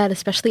hear that,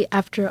 especially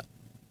after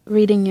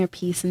reading your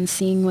piece and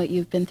seeing what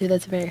you've been through,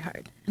 that's very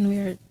hard.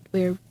 And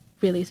we're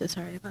really so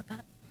sorry about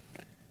that.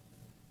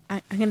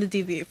 I'm going to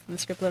deviate from the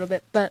script a little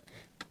bit, but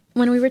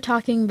when we were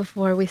talking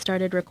before we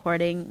started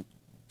recording,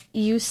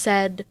 you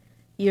said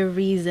your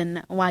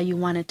reason why you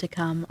wanted to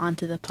come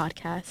onto the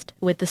podcast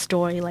with a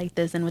story like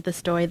this and with a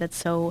story that's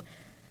so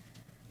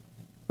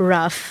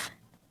rough,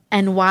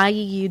 and why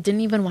you didn't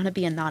even want to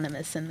be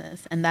anonymous in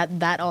this, and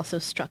that also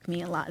struck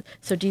me a lot.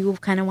 So do you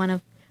kind of want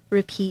to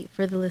repeat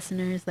for the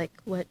listeners like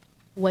what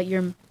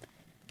your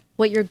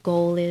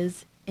goal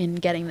is in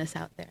getting this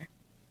out there?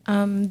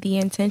 The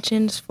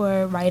intentions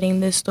for writing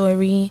this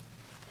story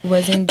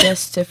wasn't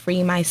just to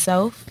free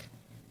myself,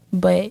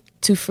 but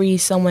to free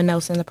someone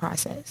else in the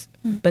process.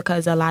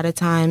 Because a lot of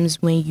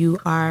times when you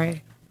are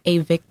a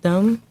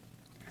victim,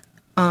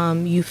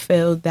 you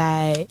feel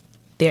that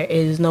there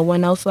is no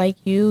one else like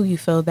you. You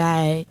feel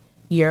that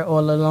you're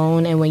all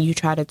alone. And when you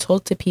try to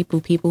talk to people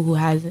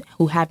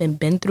who haven't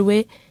been through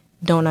it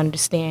don't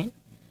understand.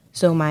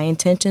 So my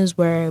intentions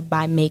were,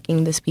 by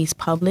making this piece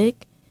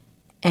public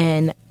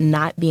and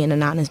not being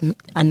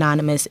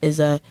anonymous, is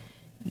if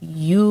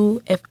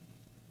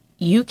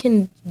you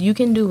can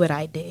do what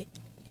I did.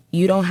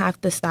 You don't have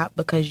to stop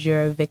because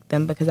you're a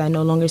victim, because I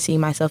no longer see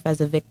myself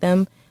as a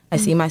victim. I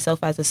see myself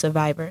as a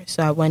survivor.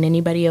 So I want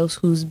anybody else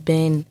who's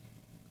been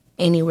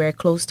anywhere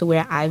close to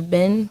where I've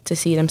been to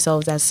see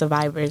themselves as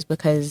survivors,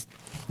 because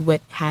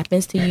what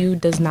happens to you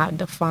does not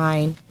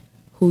define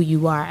who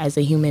you are as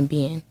a human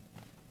being.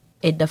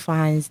 It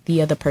defines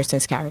the other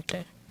person's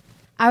character.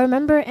 I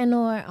remember in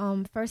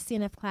our first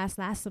CNF class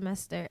last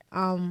semester,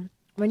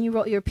 when you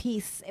wrote your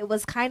piece, it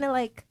was kind of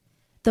like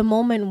the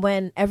moment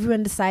when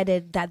everyone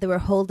decided that they were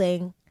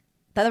going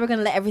to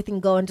let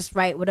everything go and just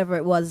write whatever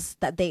it was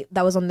that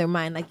was on their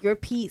mind. Like, your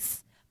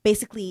piece,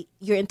 basically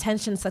your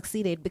intention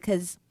succeeded,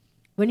 because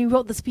when you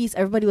wrote this piece,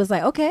 everybody was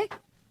like, okay,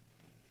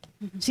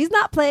 she's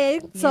not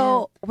playing,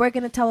 so we're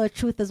going to tell her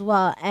truth as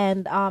well.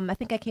 And I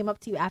think I came up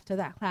to you after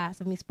that class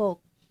and we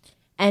spoke,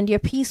 and your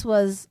piece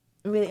was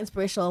really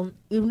inspirational,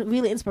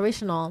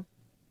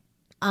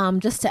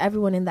 just to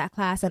everyone in that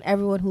class and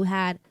everyone who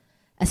had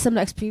a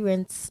similar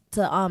experience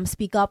to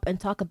speak up and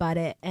talk about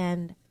it.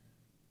 And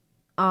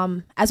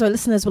as our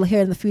listeners will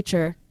hear in the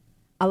future,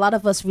 a lot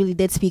of us really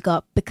did speak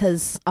up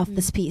because of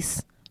this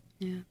piece.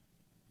 Yeah.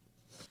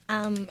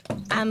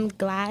 I'm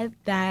glad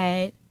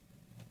that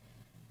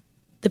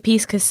the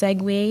piece could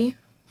segue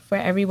for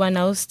everyone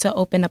else to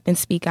open up and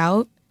speak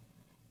out.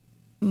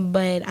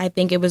 But I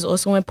think it was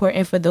also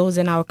important for those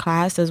in our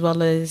class, as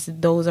well as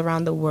those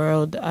around the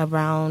world,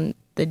 around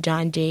the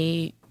John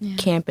Jay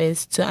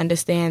campus, to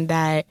understand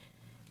that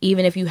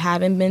even if you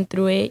haven't been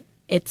through it,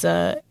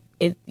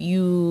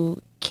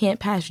 you can't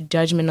pass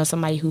judgment on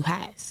somebody who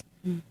has,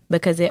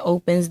 because it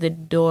opens the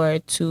door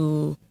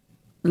to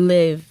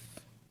live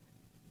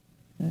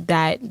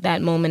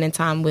that moment in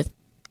time with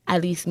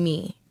at least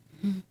me,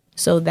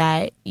 so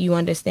that you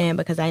understand.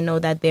 Because I know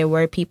that there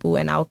were people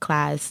in our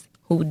class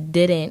who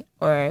didn't,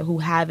 or who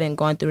haven't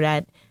gone through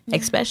that,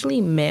 especially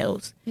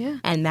males,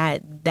 and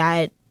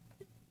that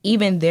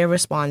even their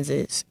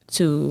responses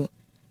to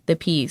the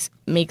piece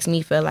makes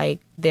me feel like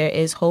there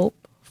is hope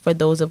for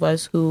those of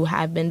us who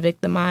have been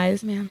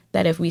victimized.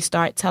 That if we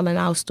start telling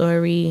our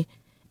story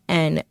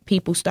and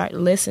people start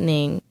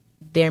listening,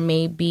 there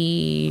may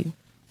be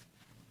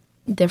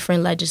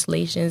different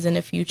legislations in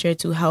the future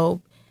to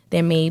help.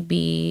 There may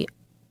be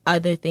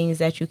other things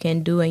that you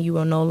can do, and you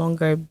will no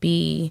longer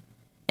be,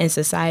 in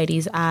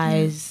society's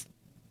eyes,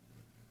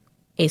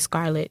 a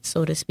scarlet,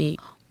 so to speak.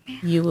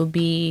 You will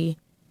be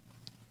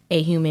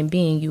a human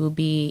being. You will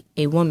be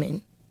a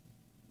woman.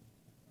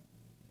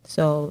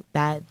 So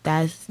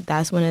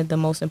that's one of the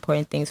most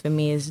important things for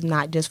me, is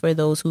not just for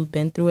those who've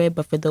been through it,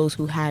 but for those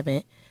who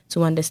haven't,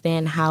 to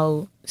understand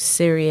how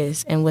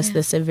serious and what's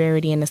the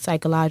severity and the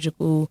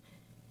psychological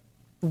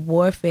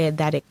warfare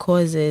that it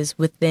causes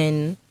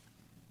within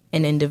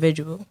an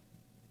individual.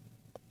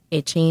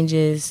 It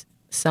changes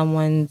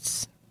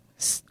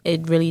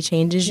it really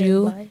changes you.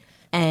 Life.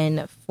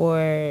 And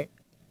for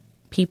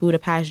people to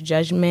pass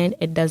judgment,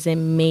 it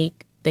doesn't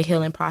make the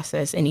healing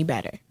process any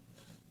better.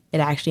 It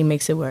actually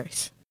makes it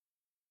worse.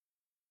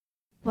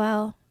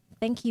 Well,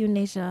 thank you,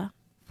 Nasia,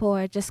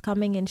 for just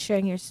coming and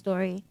sharing your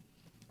story.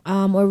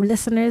 Our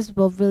listeners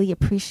will really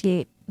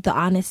appreciate the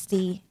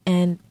honesty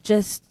and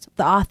just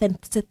the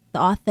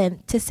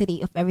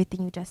authenticity of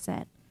everything you just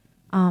said.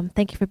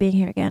 Thank you for being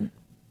here again.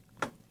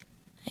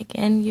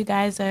 Again, you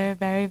guys are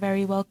very,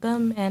 very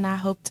welcome, and I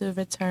hope to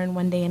return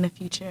one day in the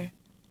future.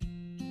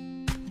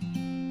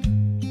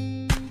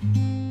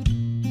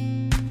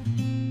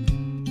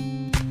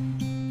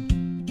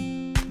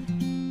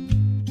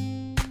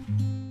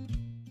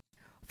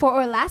 For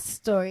our last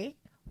story,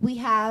 we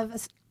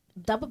have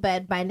Double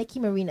Bed by Nikki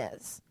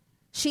Marinas.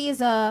 She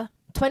is a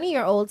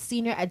 20-year-old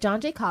senior at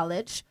John Jay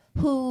College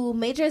who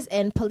majors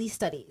in police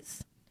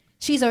studies.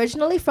 She's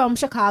originally from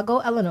Chicago,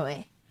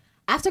 Illinois.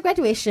 After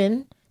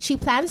graduation, she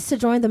plans to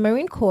join the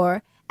Marine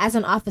Corps as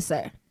an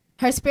officer.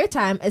 Her spare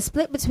time is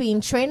split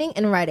between training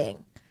and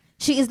writing.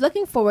 She is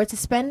looking forward to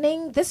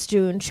spending this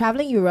June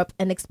traveling Europe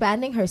and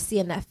expanding her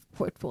CNF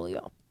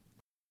portfolio.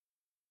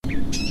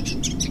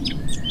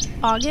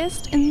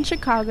 August in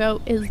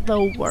Chicago is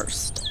the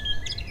worst.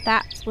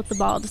 That's what the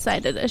ball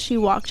decided as she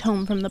walked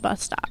home from the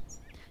bus stop.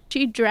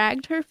 She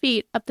dragged her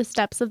feet up the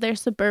steps of their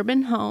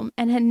suburban home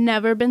and had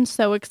never been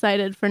so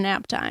excited for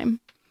nap time.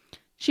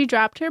 She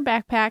dropped her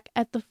backpack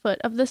at the foot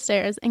of the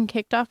stairs and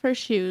kicked off her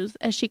shoes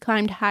as she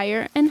climbed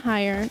higher and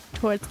higher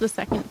towards the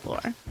second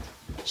floor.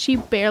 She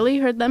barely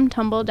heard them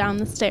tumble down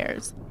the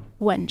stairs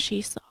when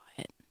she saw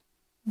it.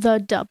 The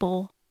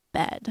double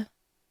bed.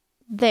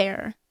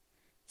 There,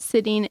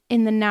 sitting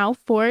in the now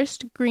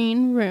forest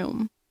green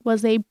room,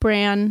 was a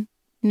brand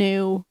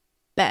new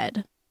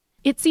bed.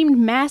 It seemed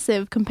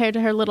massive compared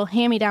to her little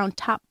hand-me-down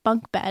top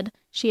bunk bed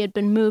she had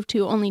been moved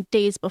to only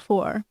days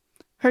before.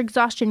 Her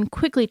exhaustion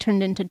quickly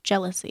turned into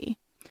jealousy.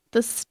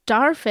 The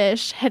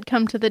starfish had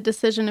come to the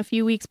decision a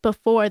few weeks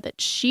before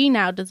that she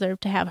now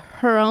deserved to have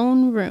her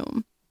own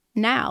room.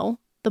 Now,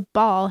 the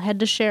ball had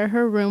to share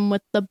her room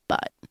with the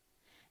butt.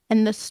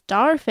 And the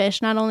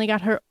starfish not only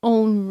got her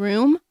own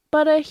room,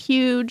 but a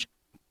huge,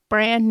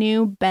 brand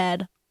new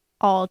bed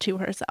all to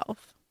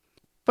herself.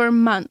 For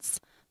months,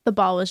 the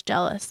ball was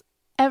jealous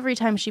every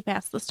time she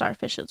passed the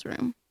starfish's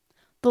room.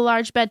 The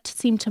large bed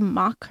seemed to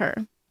mock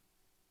her.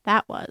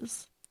 That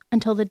was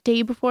until the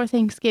day before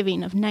Thanksgiving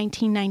of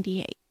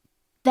 1998.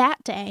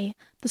 That day,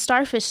 the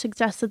starfish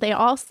suggested they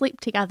all sleep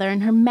together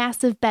in her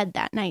massive bed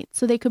that night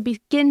so they could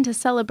begin to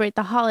celebrate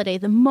the holiday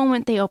the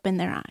moment they opened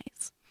their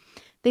eyes.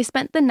 They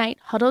spent the night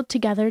huddled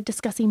together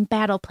discussing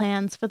battle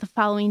plans for the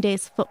following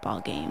day's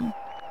football game.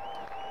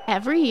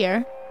 Every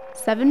year,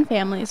 7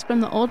 families from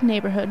the old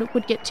neighborhood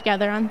would get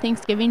together on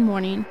Thanksgiving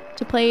morning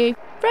to play a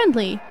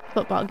friendly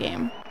football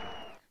game.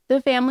 The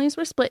families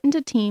were split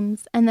into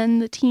teams, and then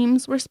the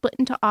teams were split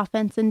into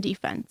offense and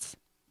defense.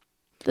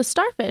 The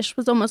starfish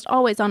was almost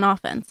always on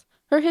offense.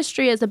 Her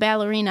history as a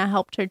ballerina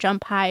helped her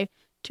jump high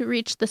to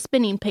reach the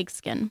spinning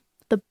pigskin.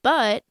 The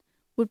butt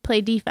would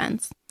play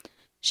defense.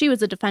 She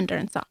was a defender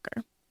in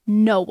soccer.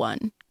 No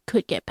one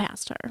could get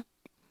past her.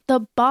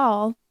 The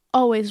ball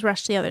always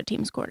rushed the other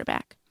team's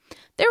quarterback.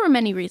 There were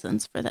many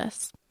reasons for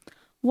this.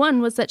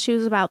 One was that she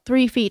was about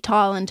 3 feet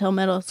tall until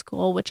middle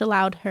school, which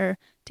allowed her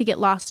to get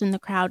lost in the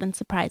crowd and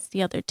surprise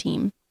the other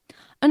team.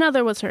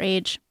 Another was her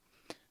age.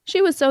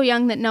 She was so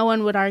young that no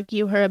one would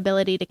argue her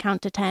ability to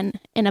count to 10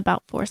 in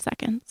about 4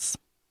 seconds.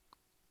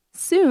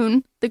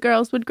 Soon, the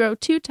girls would grow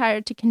too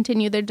tired to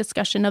continue their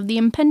discussion of the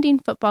impending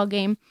football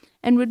game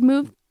and would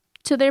move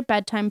to their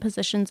bedtime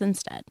positions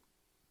instead.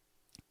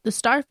 The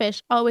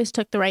starfish always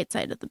took the right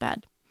side of the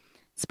bed.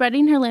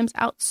 Spreading her limbs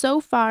out so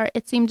far,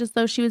 it seemed as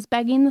though she was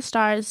begging the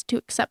stars to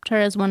accept her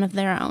as one of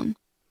their own.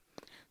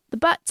 The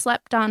butt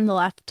slept on the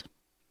left,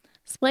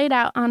 splayed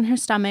out on her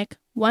stomach,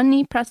 one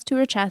knee pressed to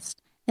her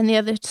chest, and the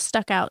other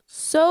stuck out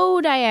so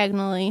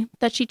diagonally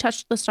that she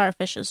touched the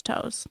starfish's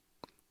toes.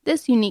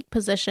 This unique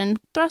position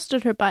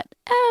thrusted her butt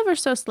ever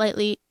so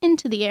slightly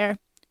into the air,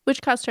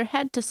 which caused her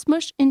head to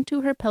smush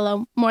into her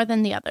pillow more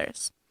than the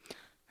others.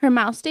 Her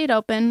mouth stayed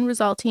open,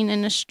 resulting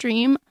in a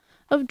stream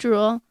of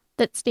drool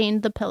that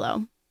stained the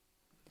pillow.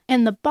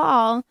 And the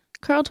ball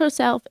curled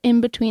herself in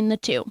between the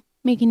two,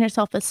 making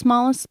herself as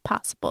small as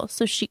possible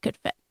so she could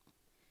fit.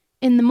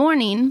 In the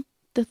morning,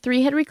 the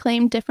 3 had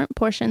reclaimed different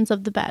portions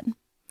of the bed,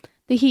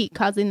 the heat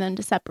causing them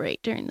to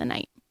separate during the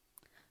night.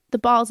 The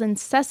ball's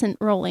incessant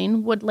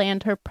rolling would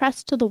land her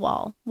pressed to the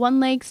wall,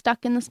 one leg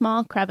stuck in the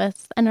small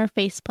crevice and her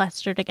face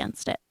plastered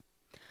against it.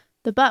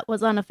 The butt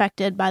was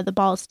unaffected by the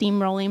ball's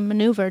steamrolling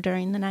maneuver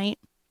during the night.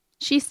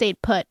 She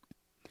stayed put,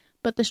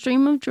 but the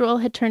stream of drool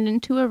had turned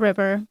into a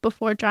river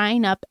before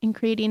drying up and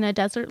creating a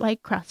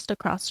desert-like crust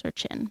across her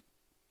chin.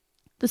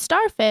 The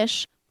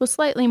starfish was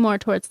slightly more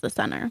towards the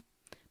center,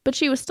 but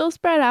she was still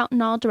spread out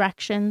in all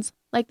directions,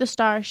 like the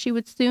star she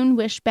would soon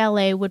wish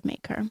ballet would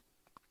make her.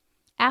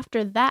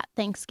 After that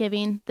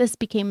Thanksgiving, this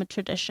became a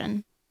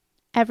tradition.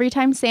 Every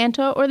time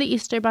Santa or the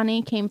Easter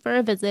Bunny came for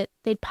a visit,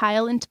 they'd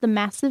pile into the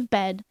massive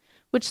bed,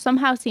 which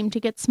somehow seemed to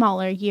get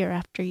smaller year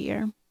after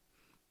year.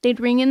 They'd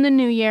ring in the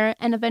new year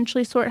and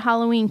eventually sort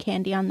Halloween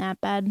candy on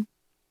that bed.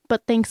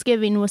 But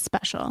Thanksgiving was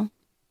special.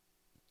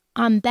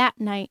 On that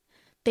night,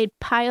 they'd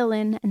pile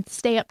in and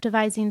stay up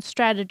devising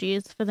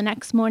strategies for the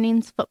next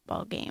morning's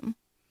football game.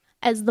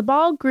 As the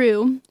ball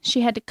grew,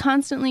 she had to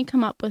constantly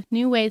come up with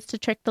new ways to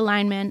trick the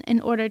lineman in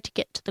order to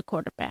get to the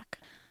quarterback.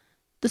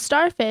 The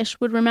starfish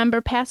would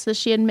remember passes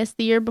she had missed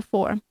the year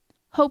before,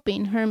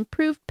 hoping her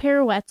improved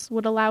pirouettes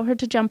would allow her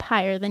to jump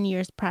higher than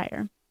years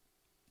prior.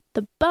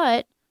 The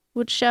butt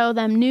would show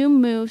them new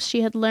moves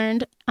she had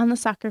learned on the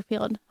soccer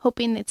field,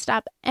 hoping they'd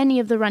stop any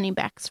of the running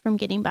backs from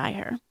getting by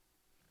her.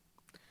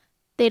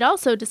 They'd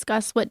also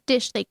discuss what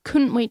dish they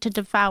couldn't wait to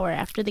devour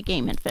after the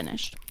game had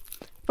finished.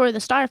 For the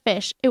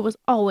starfish, it was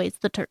always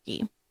the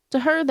turkey. To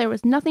her, there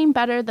was nothing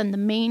better than the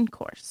main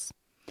course.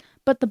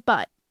 But the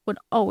butt would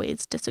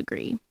always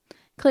disagree,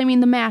 claiming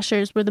the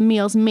mashers were the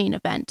meal's main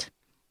event.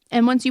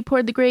 And once you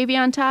poured the gravy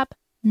on top,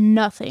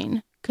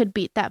 nothing could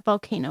beat that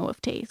volcano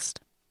of taste.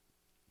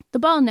 The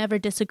ball never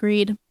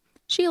disagreed.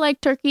 She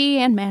liked turkey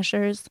and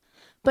mashers,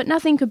 but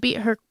nothing could beat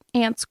her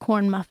aunt's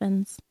corn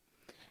muffins.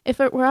 If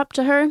it were up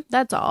to her,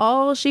 that's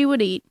all she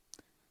would eat.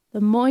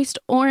 The moist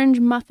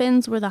orange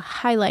muffins were the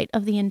highlight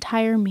of the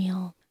entire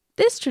meal.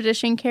 This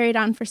tradition carried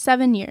on for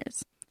 7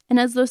 years, and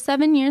as those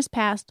 7 years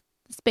passed,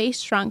 the space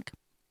shrunk,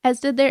 as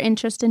did their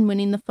interest in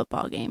winning the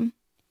football game.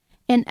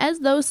 And as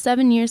those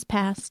 7 years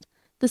passed,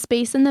 the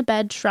space in the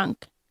bed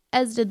shrunk,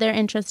 as did their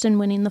interest in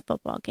winning the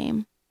football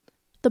game.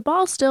 The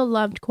ball still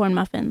loved corn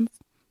muffins,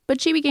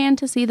 but she began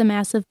to see the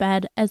massive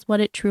bed as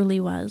what it truly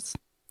was.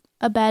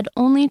 A bed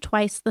only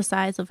twice the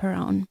size of her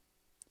own.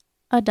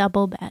 A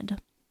double bed.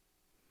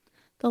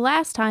 The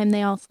last time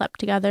they all slept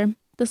together,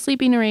 the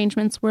sleeping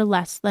arrangements were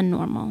less than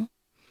normal.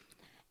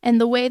 And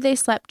the way they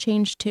slept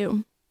changed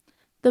too.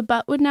 The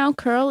butt would now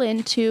curl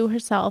into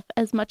herself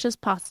as much as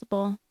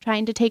possible,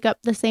 trying to take up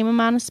the same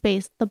amount of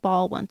space the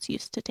ball once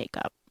used to take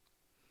up.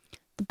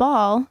 The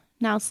ball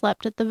now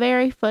slept at the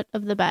very foot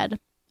of the bed,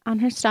 on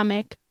her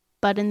stomach,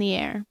 butt in the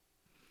air.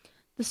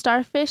 The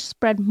starfish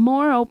spread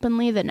more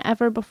openly than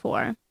ever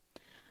before.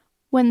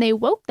 When they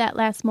woke that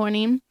last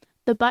morning,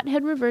 the butt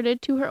had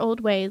reverted to her old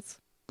ways.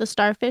 The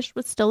starfish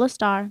was still a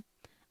star,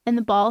 and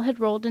the ball had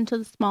rolled into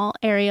the small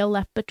area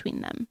left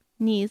between them,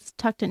 knees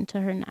tucked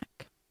into her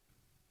neck.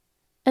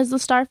 As the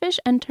starfish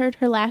entered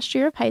her last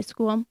year of high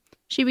school,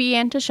 she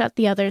began to shut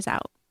the others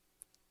out.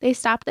 They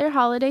stopped their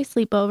holiday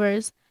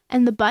sleepovers,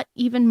 and the butt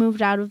even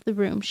moved out of the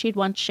room she'd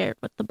once shared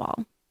with the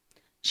ball.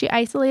 She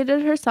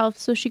isolated herself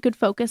so she could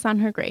focus on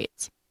her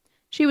grades.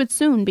 She would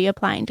soon be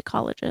applying to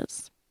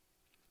colleges.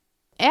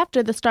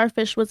 After the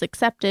starfish was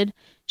accepted,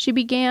 she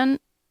began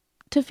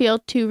to feel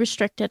too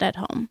restricted at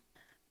home.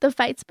 The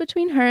fights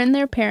between her and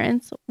their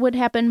parents would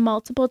happen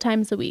multiple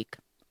times a week,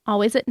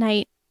 always at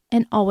night,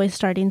 and always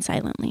starting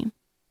silently.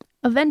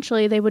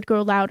 Eventually, they would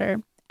grow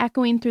louder,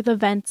 echoing through the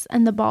vents,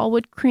 and the ball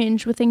would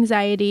cringe with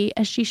anxiety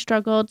as she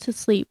struggled to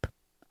sleep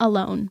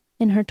alone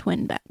in her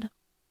twin bed.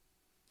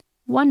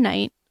 One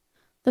night,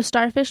 the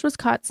starfish was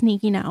caught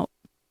sneaking out.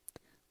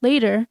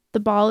 Later, the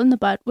ball in the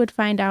butt would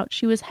find out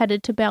she was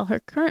headed to bail her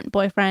current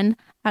boyfriend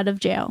out of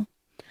jail.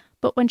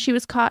 But when she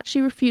was caught,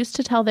 she refused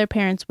to tell their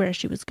parents where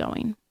she was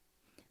going.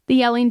 The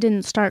yelling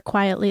didn't start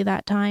quietly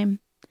that time.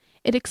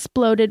 It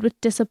exploded with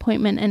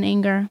disappointment and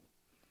anger.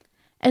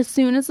 As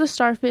soon as the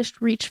starfish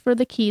reached for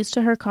the keys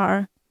to her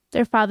car,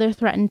 their father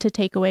threatened to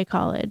take away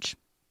college.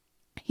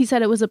 He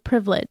said it was a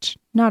privilege,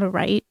 not a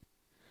right.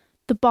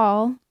 The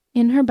ball,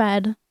 in her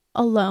bed,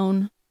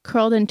 alone,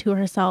 curled into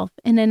herself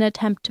in an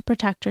attempt to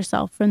protect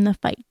herself from the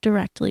fight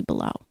directly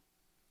below.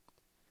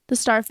 The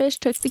starfish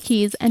took the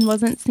keys and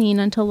wasn't seen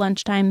until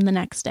lunchtime the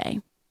next day.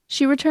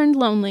 She returned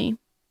lonely,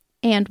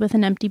 and with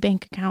an empty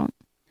bank account.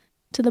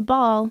 To the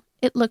ball,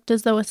 it looked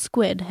as though a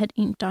squid had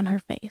inked on her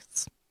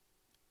face.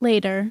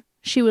 Later,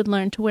 she would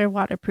learn to wear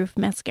waterproof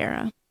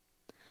mascara.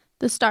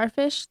 The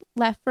starfish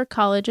left for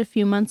college a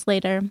few months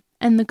later,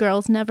 and the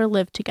girls never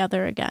lived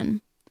together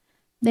again.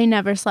 They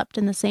never slept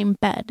in the same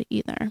bed,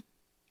 either.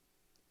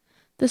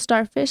 The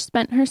starfish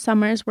spent her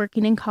summers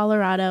working in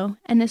Colorado,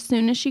 and as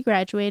soon as she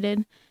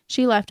graduated,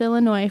 she left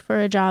Illinois for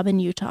a job in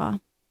Utah.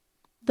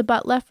 The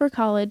butt left for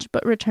college,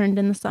 but returned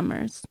in the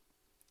summers.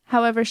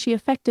 However, she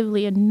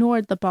effectively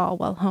ignored the ball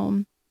while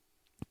home,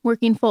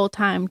 working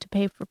full-time to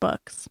pay for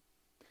books.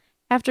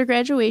 After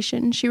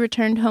graduation, she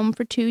returned home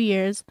for 2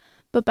 years,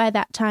 but by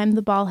that time,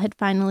 the ball had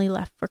finally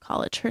left for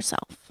college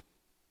herself.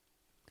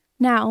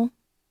 Now,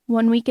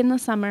 1 week in the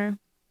summer,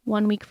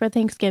 1 week for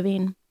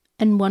Thanksgiving,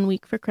 and 1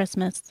 week for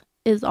Christmas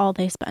is all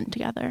they spend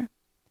together.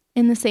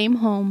 In the same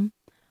home,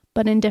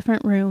 but in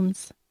different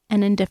rooms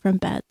and in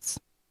different beds.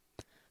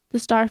 The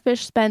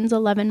starfish spends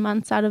 11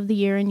 months out of the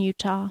year in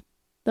Utah.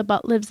 The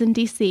butt lives in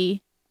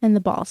D.C., and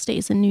the ball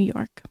stays in New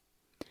York.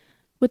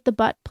 With the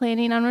butt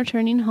planning on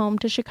returning home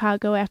to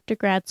Chicago after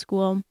grad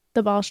school,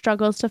 the ball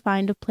struggles to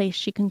find a place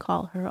she can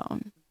call her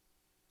own.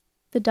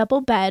 The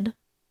double bed,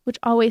 which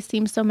always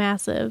seems so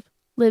massive,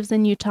 lives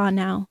in Utah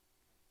now,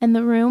 and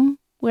the room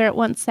where it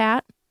once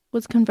sat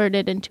was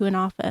converted into an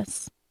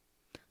office.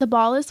 The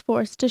ball is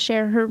forced to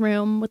share her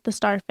room with the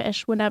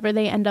starfish whenever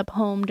they end up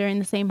home during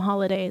the same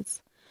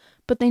holidays,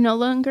 but they no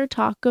longer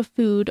talk of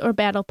food or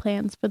battle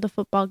plans for the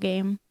football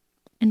game.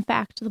 In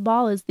fact, the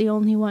ball is the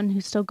only one who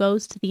still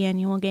goes to the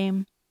annual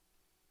game.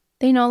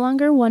 They no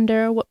longer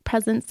wonder what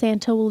present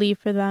Santa will leave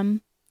for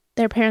them.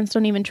 Their parents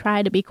don't even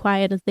try to be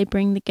quiet as they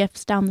bring the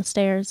gifts down the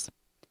stairs.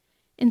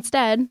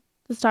 Instead,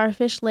 the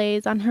starfish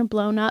lays on her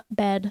blown-up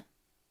bed,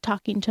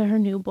 talking to her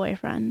new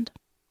boyfriend.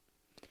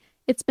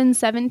 It's been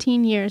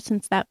 17 years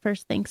since that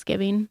first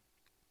Thanksgiving.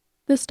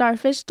 The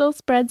starfish still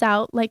spreads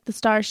out like the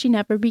star she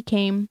never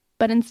became,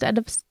 but instead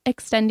of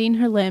extending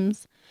her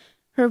limbs,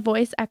 her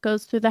voice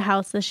echoes through the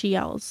house as she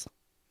yells.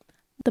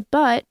 The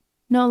butt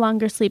no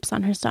longer sleeps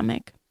on her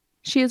stomach.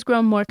 She has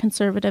grown more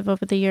conservative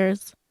over the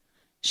years.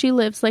 She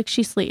lives like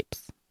she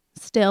sleeps,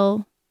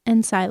 still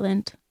and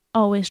silent,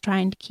 always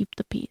trying to keep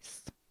the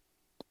peace.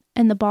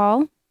 And the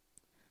ball?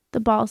 The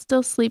ball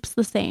still sleeps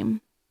the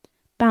same,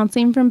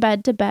 bouncing from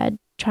bed to bed,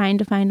 trying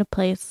to find a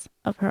place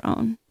of her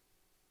own.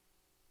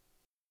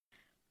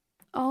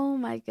 Oh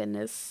my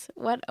goodness.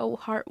 What a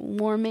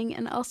heartwarming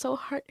and also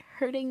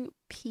heart-hurting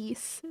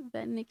piece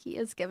that Nikki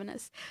has given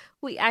us.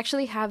 We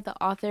actually have the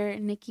author,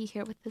 Nikki,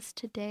 here with us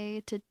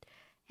today to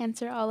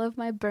answer all of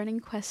my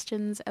burning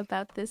questions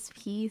about this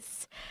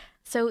piece.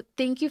 So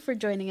thank you for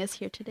joining us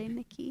here today,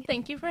 Nikki.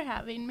 Thank you for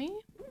having me.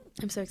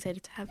 I'm so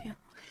excited to have you.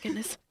 Oh my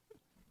goodness.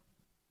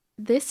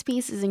 This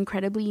piece is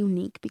incredibly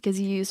unique because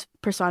you use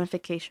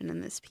personification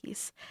in this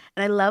piece.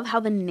 And I love how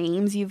the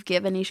names you've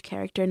given each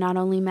character not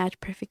only match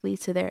perfectly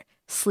to their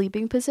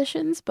sleeping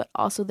positions, but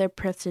also their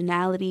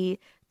personality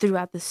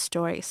throughout the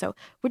story. So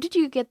where did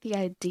you get the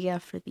idea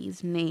for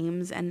these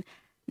names? And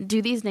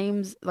do these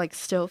names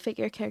still fit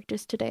your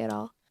characters today at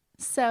all?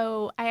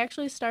 So I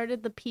actually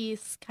started the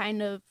piece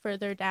kind of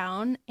further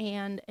down,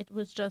 and it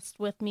was just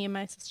with me and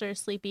my sister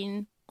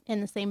sleeping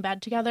in the same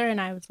bed together,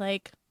 and I was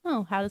like,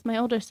 oh, how does my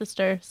older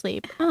sister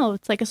sleep? Oh,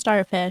 it's like a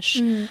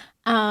starfish.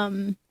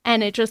 And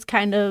it just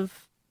kind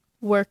of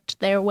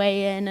worked their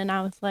way in, and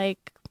I was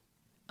like,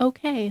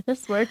 okay,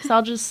 this works.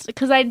 I'll just,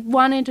 because I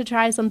wanted to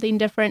try something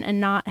different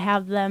and not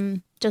have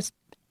them just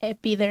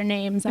it be their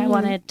names. I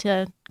wanted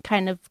to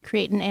kind of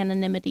create an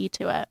anonymity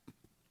to it.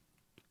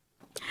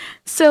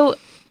 So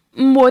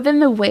more than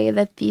the way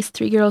that these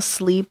three girls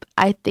sleep,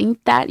 I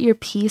think that your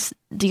piece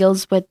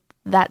deals with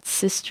that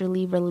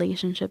sisterly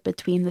relationship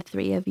between the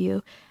three of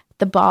you.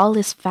 The ball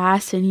is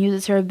fast and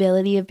uses her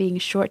ability of being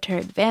short to her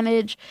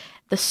advantage.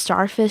 The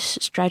starfish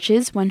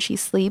stretches when she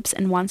sleeps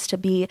and wants to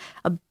be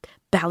a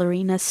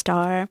ballerina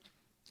star.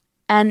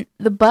 And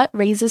the butt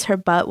raises her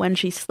butt when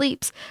she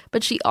sleeps,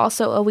 but she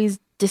also always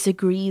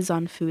disagrees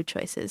on food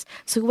choices.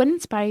 So what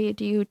inspired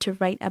you to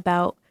write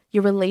about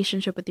your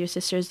relationship with your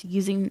sisters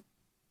using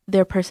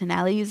their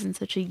personalities in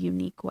such a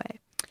unique way?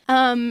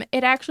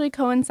 It actually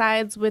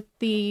coincides with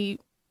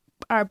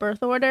our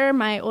birth order.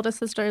 My oldest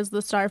sister is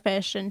the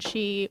starfish, and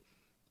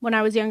when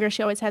I was younger,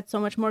 she always had so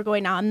much more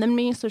going on than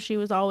me, so she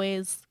was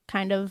always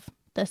kind of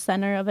the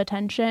center of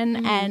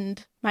attention,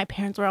 and my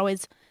parents were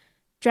always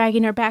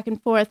dragging her back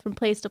and forth from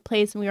place to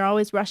place, and we were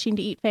always rushing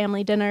to eat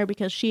family dinner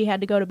because she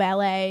had to go to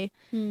ballet.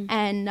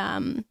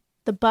 And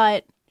the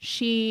butt,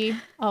 she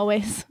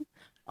always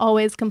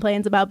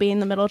complains about being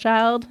the middle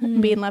child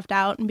and being left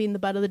out and being the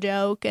butt of the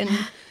joke. And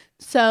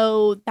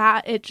so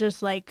that it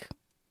just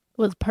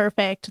was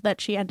perfect that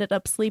she ended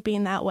up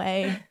sleeping that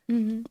way.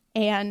 And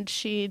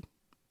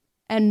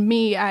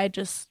me, I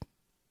just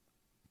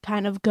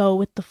kind of go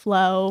with the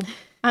flow.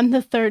 I'm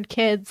the third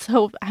kid,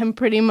 so I'm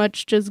pretty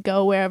much just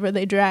go wherever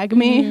they drag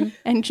me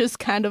and just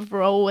kind of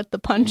roll with the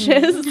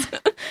punches.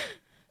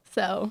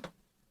 So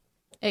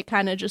it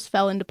kind of just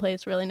fell into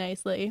place really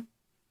nicely.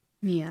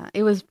 Yeah,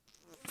 it was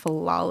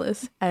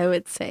flawless, I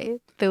would say.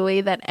 The way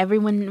that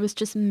everyone was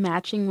just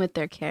matching with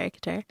their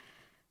character.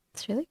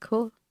 It's really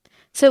cool.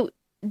 So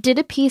did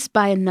a piece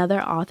by another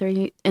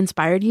author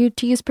inspired you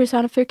to use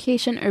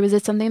personification, or was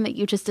it something that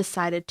you just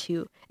decided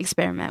to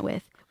experiment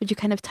with, which you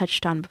kind of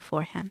touched on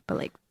beforehand,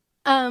 but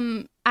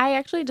I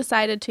actually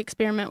decided to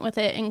experiment with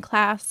it in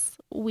class.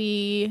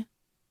 I'd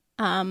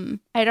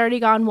already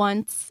gone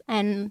once,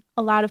 and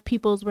a lot of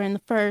people's were in the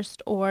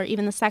first or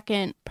even the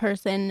second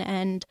person,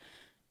 and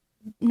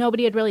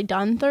nobody had really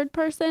done third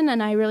person,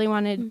 and I really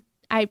wanted,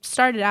 I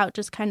started out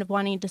just kind of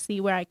wanting to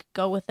see where I could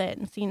go with it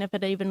and seeing if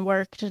it even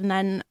worked, and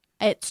then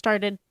it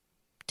started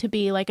to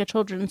be like a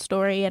children's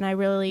story, and I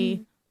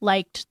really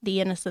liked the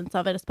innocence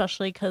of it,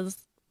 especially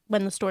because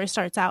when the story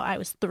starts out, I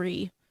was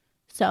 3.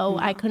 So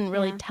I couldn't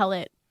really tell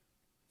it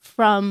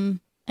from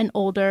an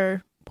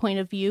older point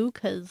of view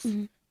because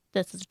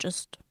this is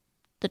just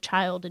the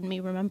child in me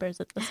remembers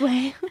it this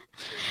way.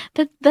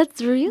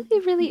 That's really,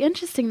 really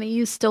interesting that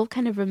you still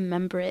kind of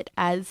remember it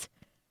as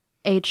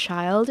a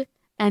child,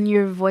 and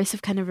your voice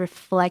of kind of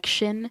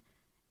reflection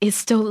is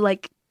still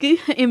like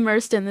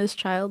immersed in this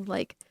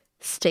childlike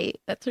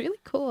state. That's really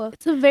cool.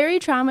 It's a very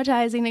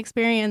traumatizing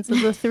experience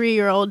as a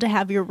 3-year-old to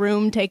have your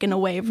room taken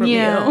away from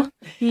Yeah.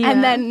 you.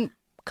 And then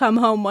come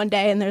home one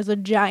day and there's a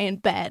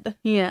giant bed.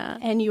 Yeah.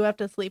 And you have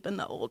to sleep in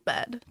the old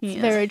bed. It's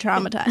Yeah. very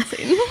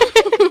traumatizing.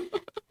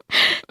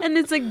 And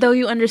it's like, though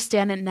you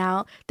understand it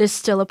now, there's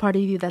still a part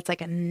of you that's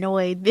like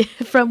annoyed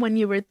from when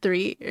you were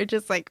 3. You're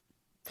just like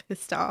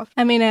pissed off.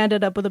 I mean, I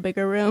ended up with a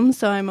bigger room,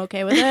 so I'm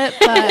okay with it.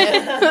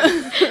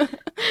 But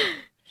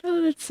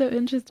Oh, that's so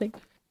interesting.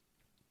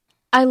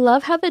 I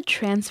love how the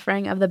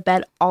transferring of the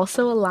bed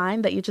also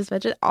aligned, that you just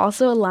mentioned,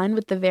 also aligned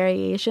with the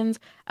variations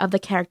of the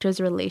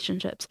characters'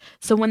 relationships.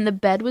 So when the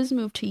bed was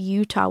moved to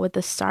Utah with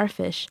the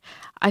starfish,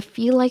 I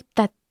feel like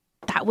that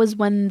was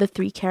when the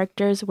 3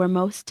 characters were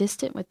most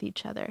distant with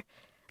each other.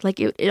 Like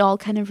it all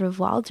kind of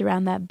revolved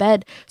around that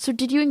bed. So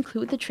did you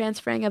include the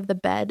transferring of the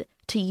bed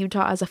to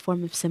Utah as a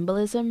form of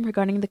symbolism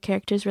regarding the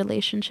characters'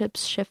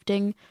 relationships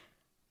shifting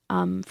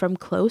from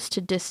close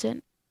to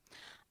distant?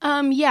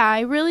 yeah,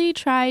 I really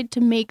tried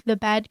to make the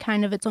bed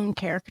kind of its own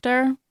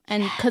character.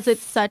 And because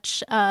it's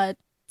such a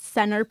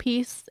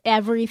centerpiece,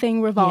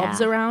 everything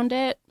revolves around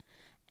it.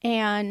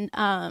 And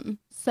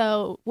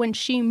so when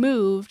she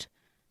moved,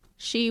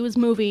 she was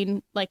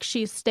moving, like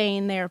she's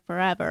staying there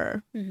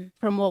forever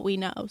from what we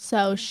know.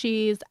 So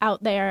she's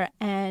out there,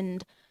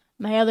 and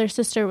my other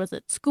sister was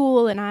at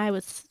school and I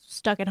was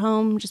stuck at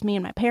home, just me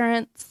and my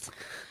parents.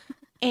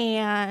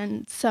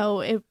 And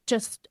so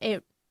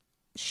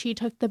she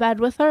took the bed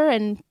with her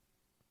and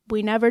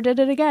we never did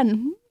it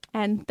again.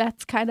 And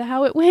that's kind of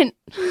how it went.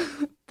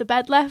 The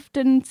bed left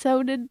and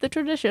so did the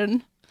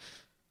tradition.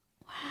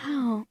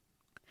 Wow.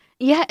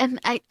 Yeah,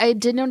 and I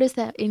did notice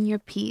that in your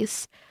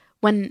piece,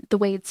 when the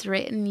way it's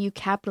written, you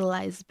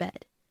capitalize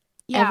bed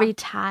every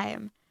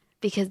time,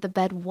 because the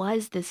bed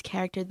was this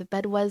character. The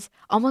bed was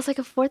almost like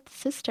a 4th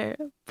sister,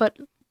 but,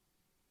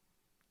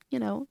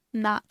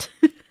 not.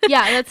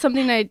 Yeah, that's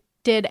something I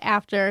did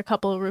after a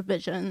couple of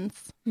revisions.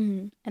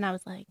 Mm-hmm. And I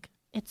was like,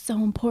 it's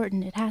so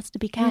important. It has to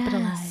be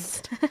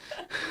capitalized. Yes.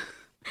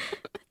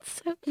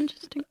 That's so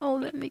interesting. Oh,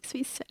 that makes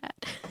me sad.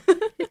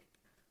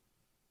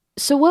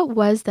 So what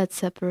was that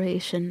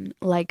separation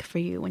like for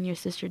you when your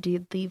sister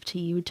did leave to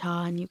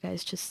Utah and you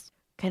guys just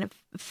kind of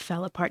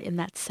fell apart in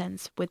that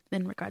sense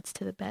in regards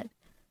to the bed?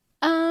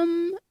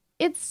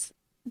 It's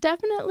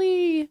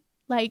definitely,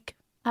 like,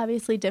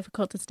 obviously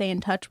difficult to stay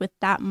in touch with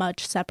that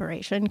much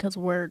separation because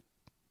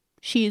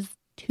she's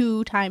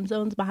 2 time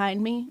zones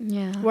behind me.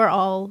 Yeah. We're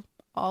all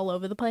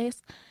over the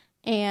place.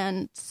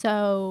 And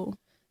so,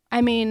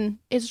 I mean,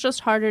 it's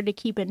just harder to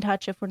keep in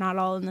touch if we're not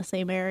all in the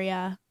same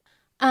area.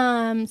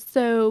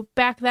 So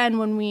back then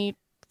when we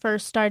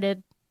first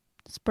started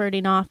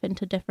spurting off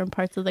into different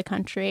parts of the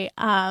country,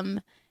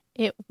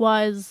 it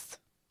was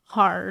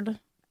hard,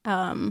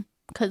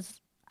 because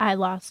I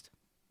lost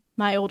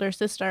my older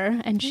sister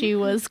and she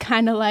was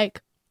kind of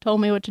like, told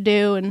me what to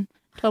do and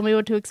told me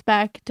what to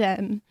expect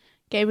and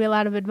gave me a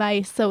lot of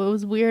advice. So it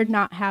was weird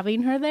not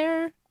having her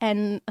there,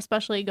 and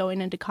especially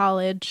going into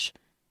college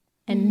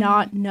and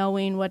not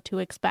knowing what to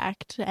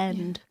expect.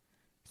 And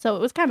so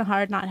it was kind of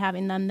hard not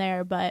having them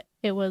there, but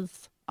it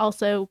was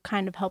also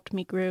kind of helped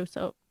me grow.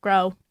 It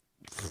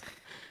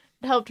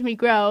helped me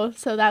grow,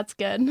 so that's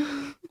good.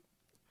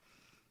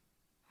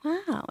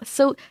 Wow.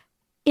 So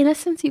in a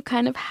sense, you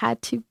kind of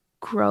had to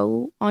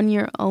grow on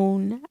your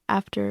own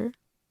after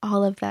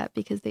all of that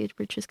because they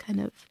were just kind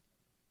of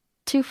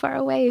too far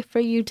away for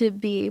you to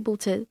be able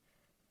to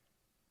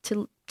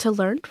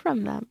learn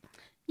from them.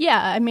 Yeah,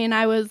 I mean,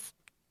 I was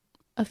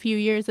a few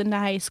years into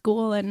high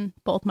school and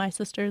both my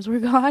sisters were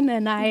gone,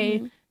 and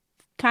I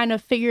kind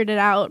of figured it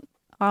out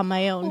on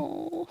my own.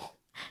 Oh,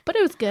 but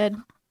it was good.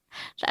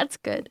 That's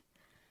good.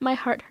 My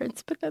heart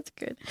hurts, but that's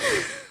good.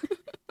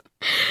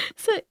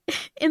 So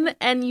in the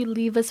end, you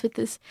leave us with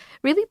this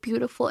really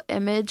beautiful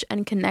image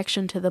and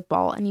connection to the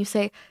ball. And you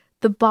say,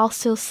 the ball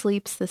still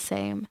sleeps the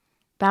same,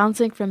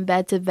 bouncing from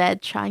bed to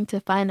bed, trying to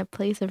find a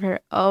place of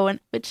her own,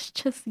 which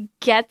just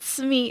gets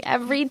me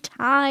every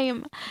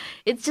time.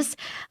 It's just,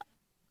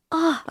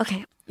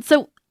 okay.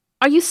 So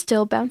are you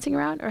still bouncing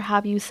around or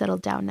have you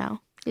settled down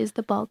now? Is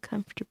the ball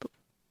comfortable?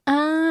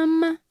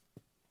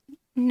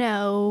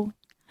 No.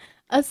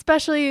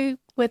 Especially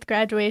with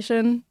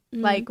graduation,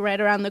 like right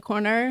around the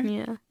corner.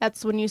 Yeah.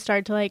 That's when you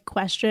start to like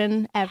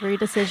question every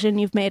decision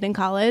you've made in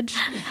college.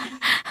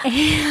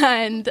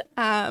 And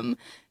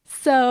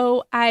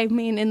so, I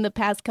mean, in the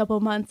past couple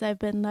months, I've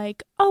been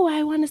like, oh,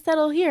 I want to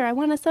settle here. I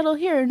want to settle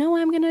here. No,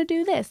 I'm going to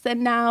do this.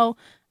 And now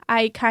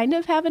I kind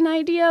of have an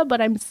idea,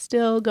 but I'm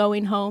still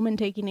going home and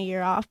taking a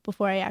year off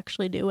before I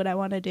actually do what I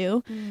want to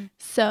do.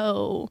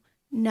 So,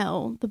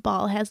 no, the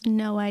ball has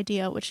no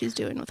idea what she's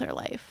doing with her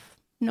life,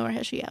 nor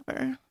has she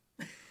ever.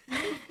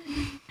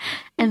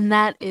 And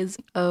that is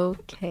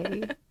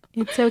okay.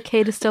 It's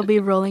okay to still be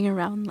rolling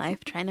around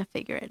life trying to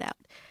figure it out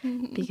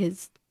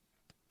because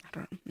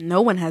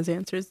No one has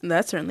answers, and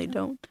that certainly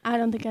don't. I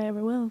don't think I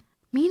ever will.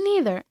 Me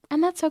neither,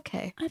 and that's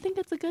okay. I think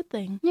it's a good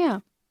thing. Yeah.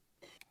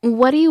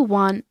 What do you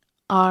want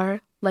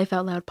our Life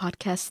Out Loud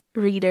podcast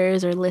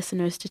readers or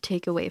listeners to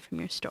take away from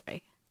your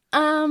story?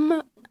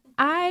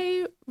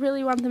 I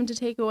really want them to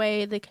take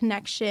away the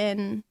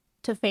connection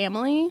to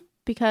family,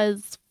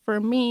 because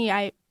for me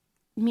and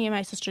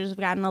my sisters have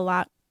gotten a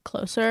lot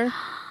closer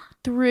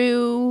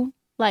through,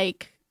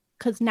 like,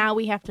 because now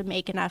we have to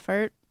make an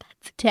effort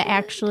to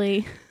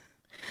actually,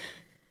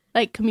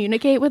 like,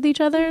 communicate with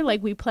each other.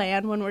 Like, we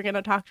plan when we're going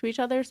to talk to each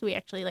other, so we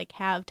actually, like,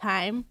 have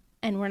time,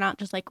 and we're not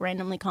just, like,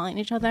 randomly calling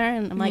each other,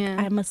 and I'm like,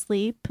 I'm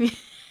asleep.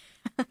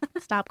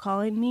 Stop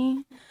calling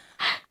me.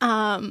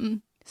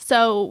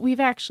 So we've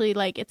actually,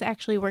 like, it's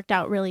actually worked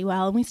out really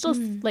well, and we still,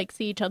 like,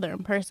 see each other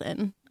in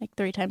person, like,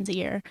 3 times a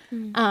year.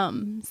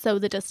 So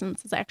the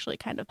distance has actually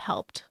kind of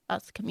helped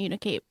us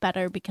communicate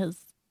better because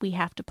we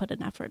have to put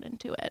an effort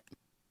into it.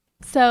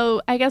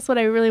 So I guess what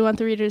I really want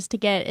the readers to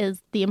get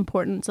is the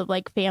importance of,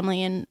 like,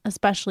 family, and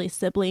especially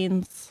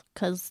siblings,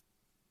 because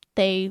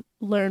they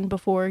learn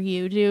before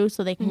you do,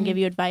 so they can give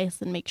you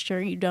advice and make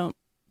sure you don't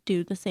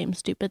do the same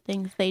stupid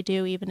things they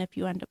do, even if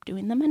you end up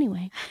doing them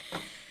anyway.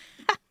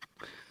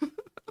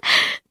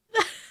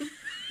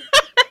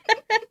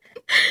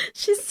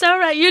 She's so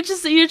right. You're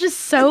just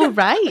so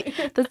right.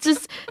 That's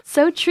just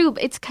so true.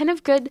 It's kind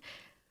of good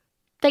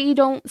that you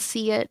don't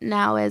see it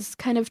now as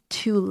kind of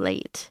too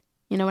late.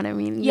 You know what I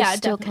mean? Yeah,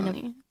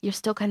 definitely. You're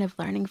still kind of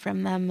learning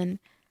from them, and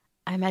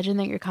I imagine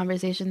that your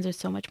conversations are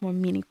so much more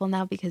meaningful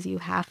now because you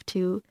have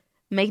to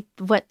make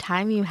what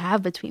time you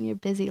have between your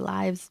busy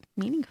lives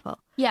meaningful.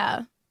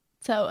 Yeah.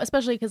 So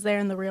especially because they're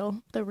in the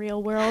real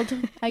world,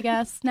 I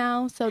guess,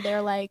 now. So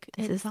they're like,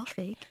 This is all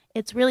fake.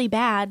 It's really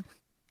bad.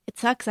 It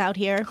sucks out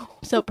here.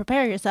 So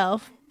prepare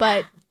yourself,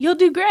 but you'll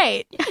do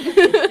great.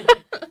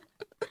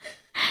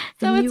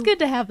 So it's good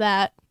to have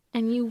that.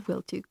 And you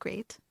will do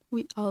great.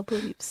 We all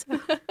believe so.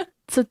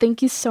 So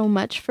thank you so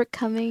much for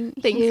coming.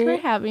 Thanks here, for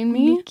having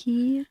me.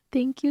 Nikki.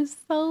 Thank you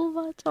so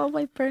much. All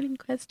my burning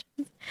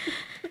questions.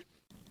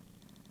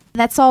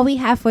 That's all we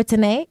have for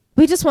tonight.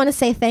 We just want to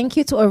say thank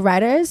you to our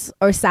writers,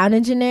 or sound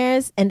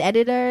engineers and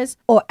editors,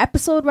 or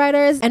episode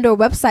writers, and our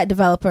website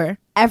developer,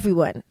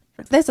 everyone.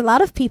 There's a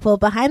lot of people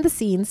behind the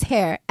scenes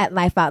here at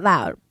Life Out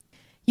Loud.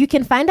 You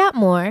can find out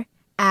more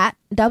at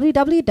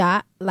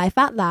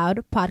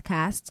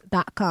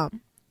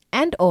www.lifeoutloudpodcast.com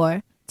and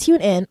or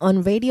tune in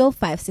on Radio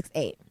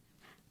 568.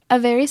 A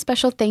very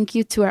special thank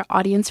you to our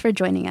audience for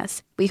joining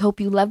us. We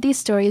hope you love these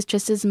stories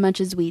just as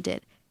much as we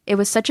did. It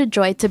was such a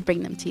joy to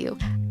bring them to you.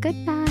 Good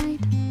night.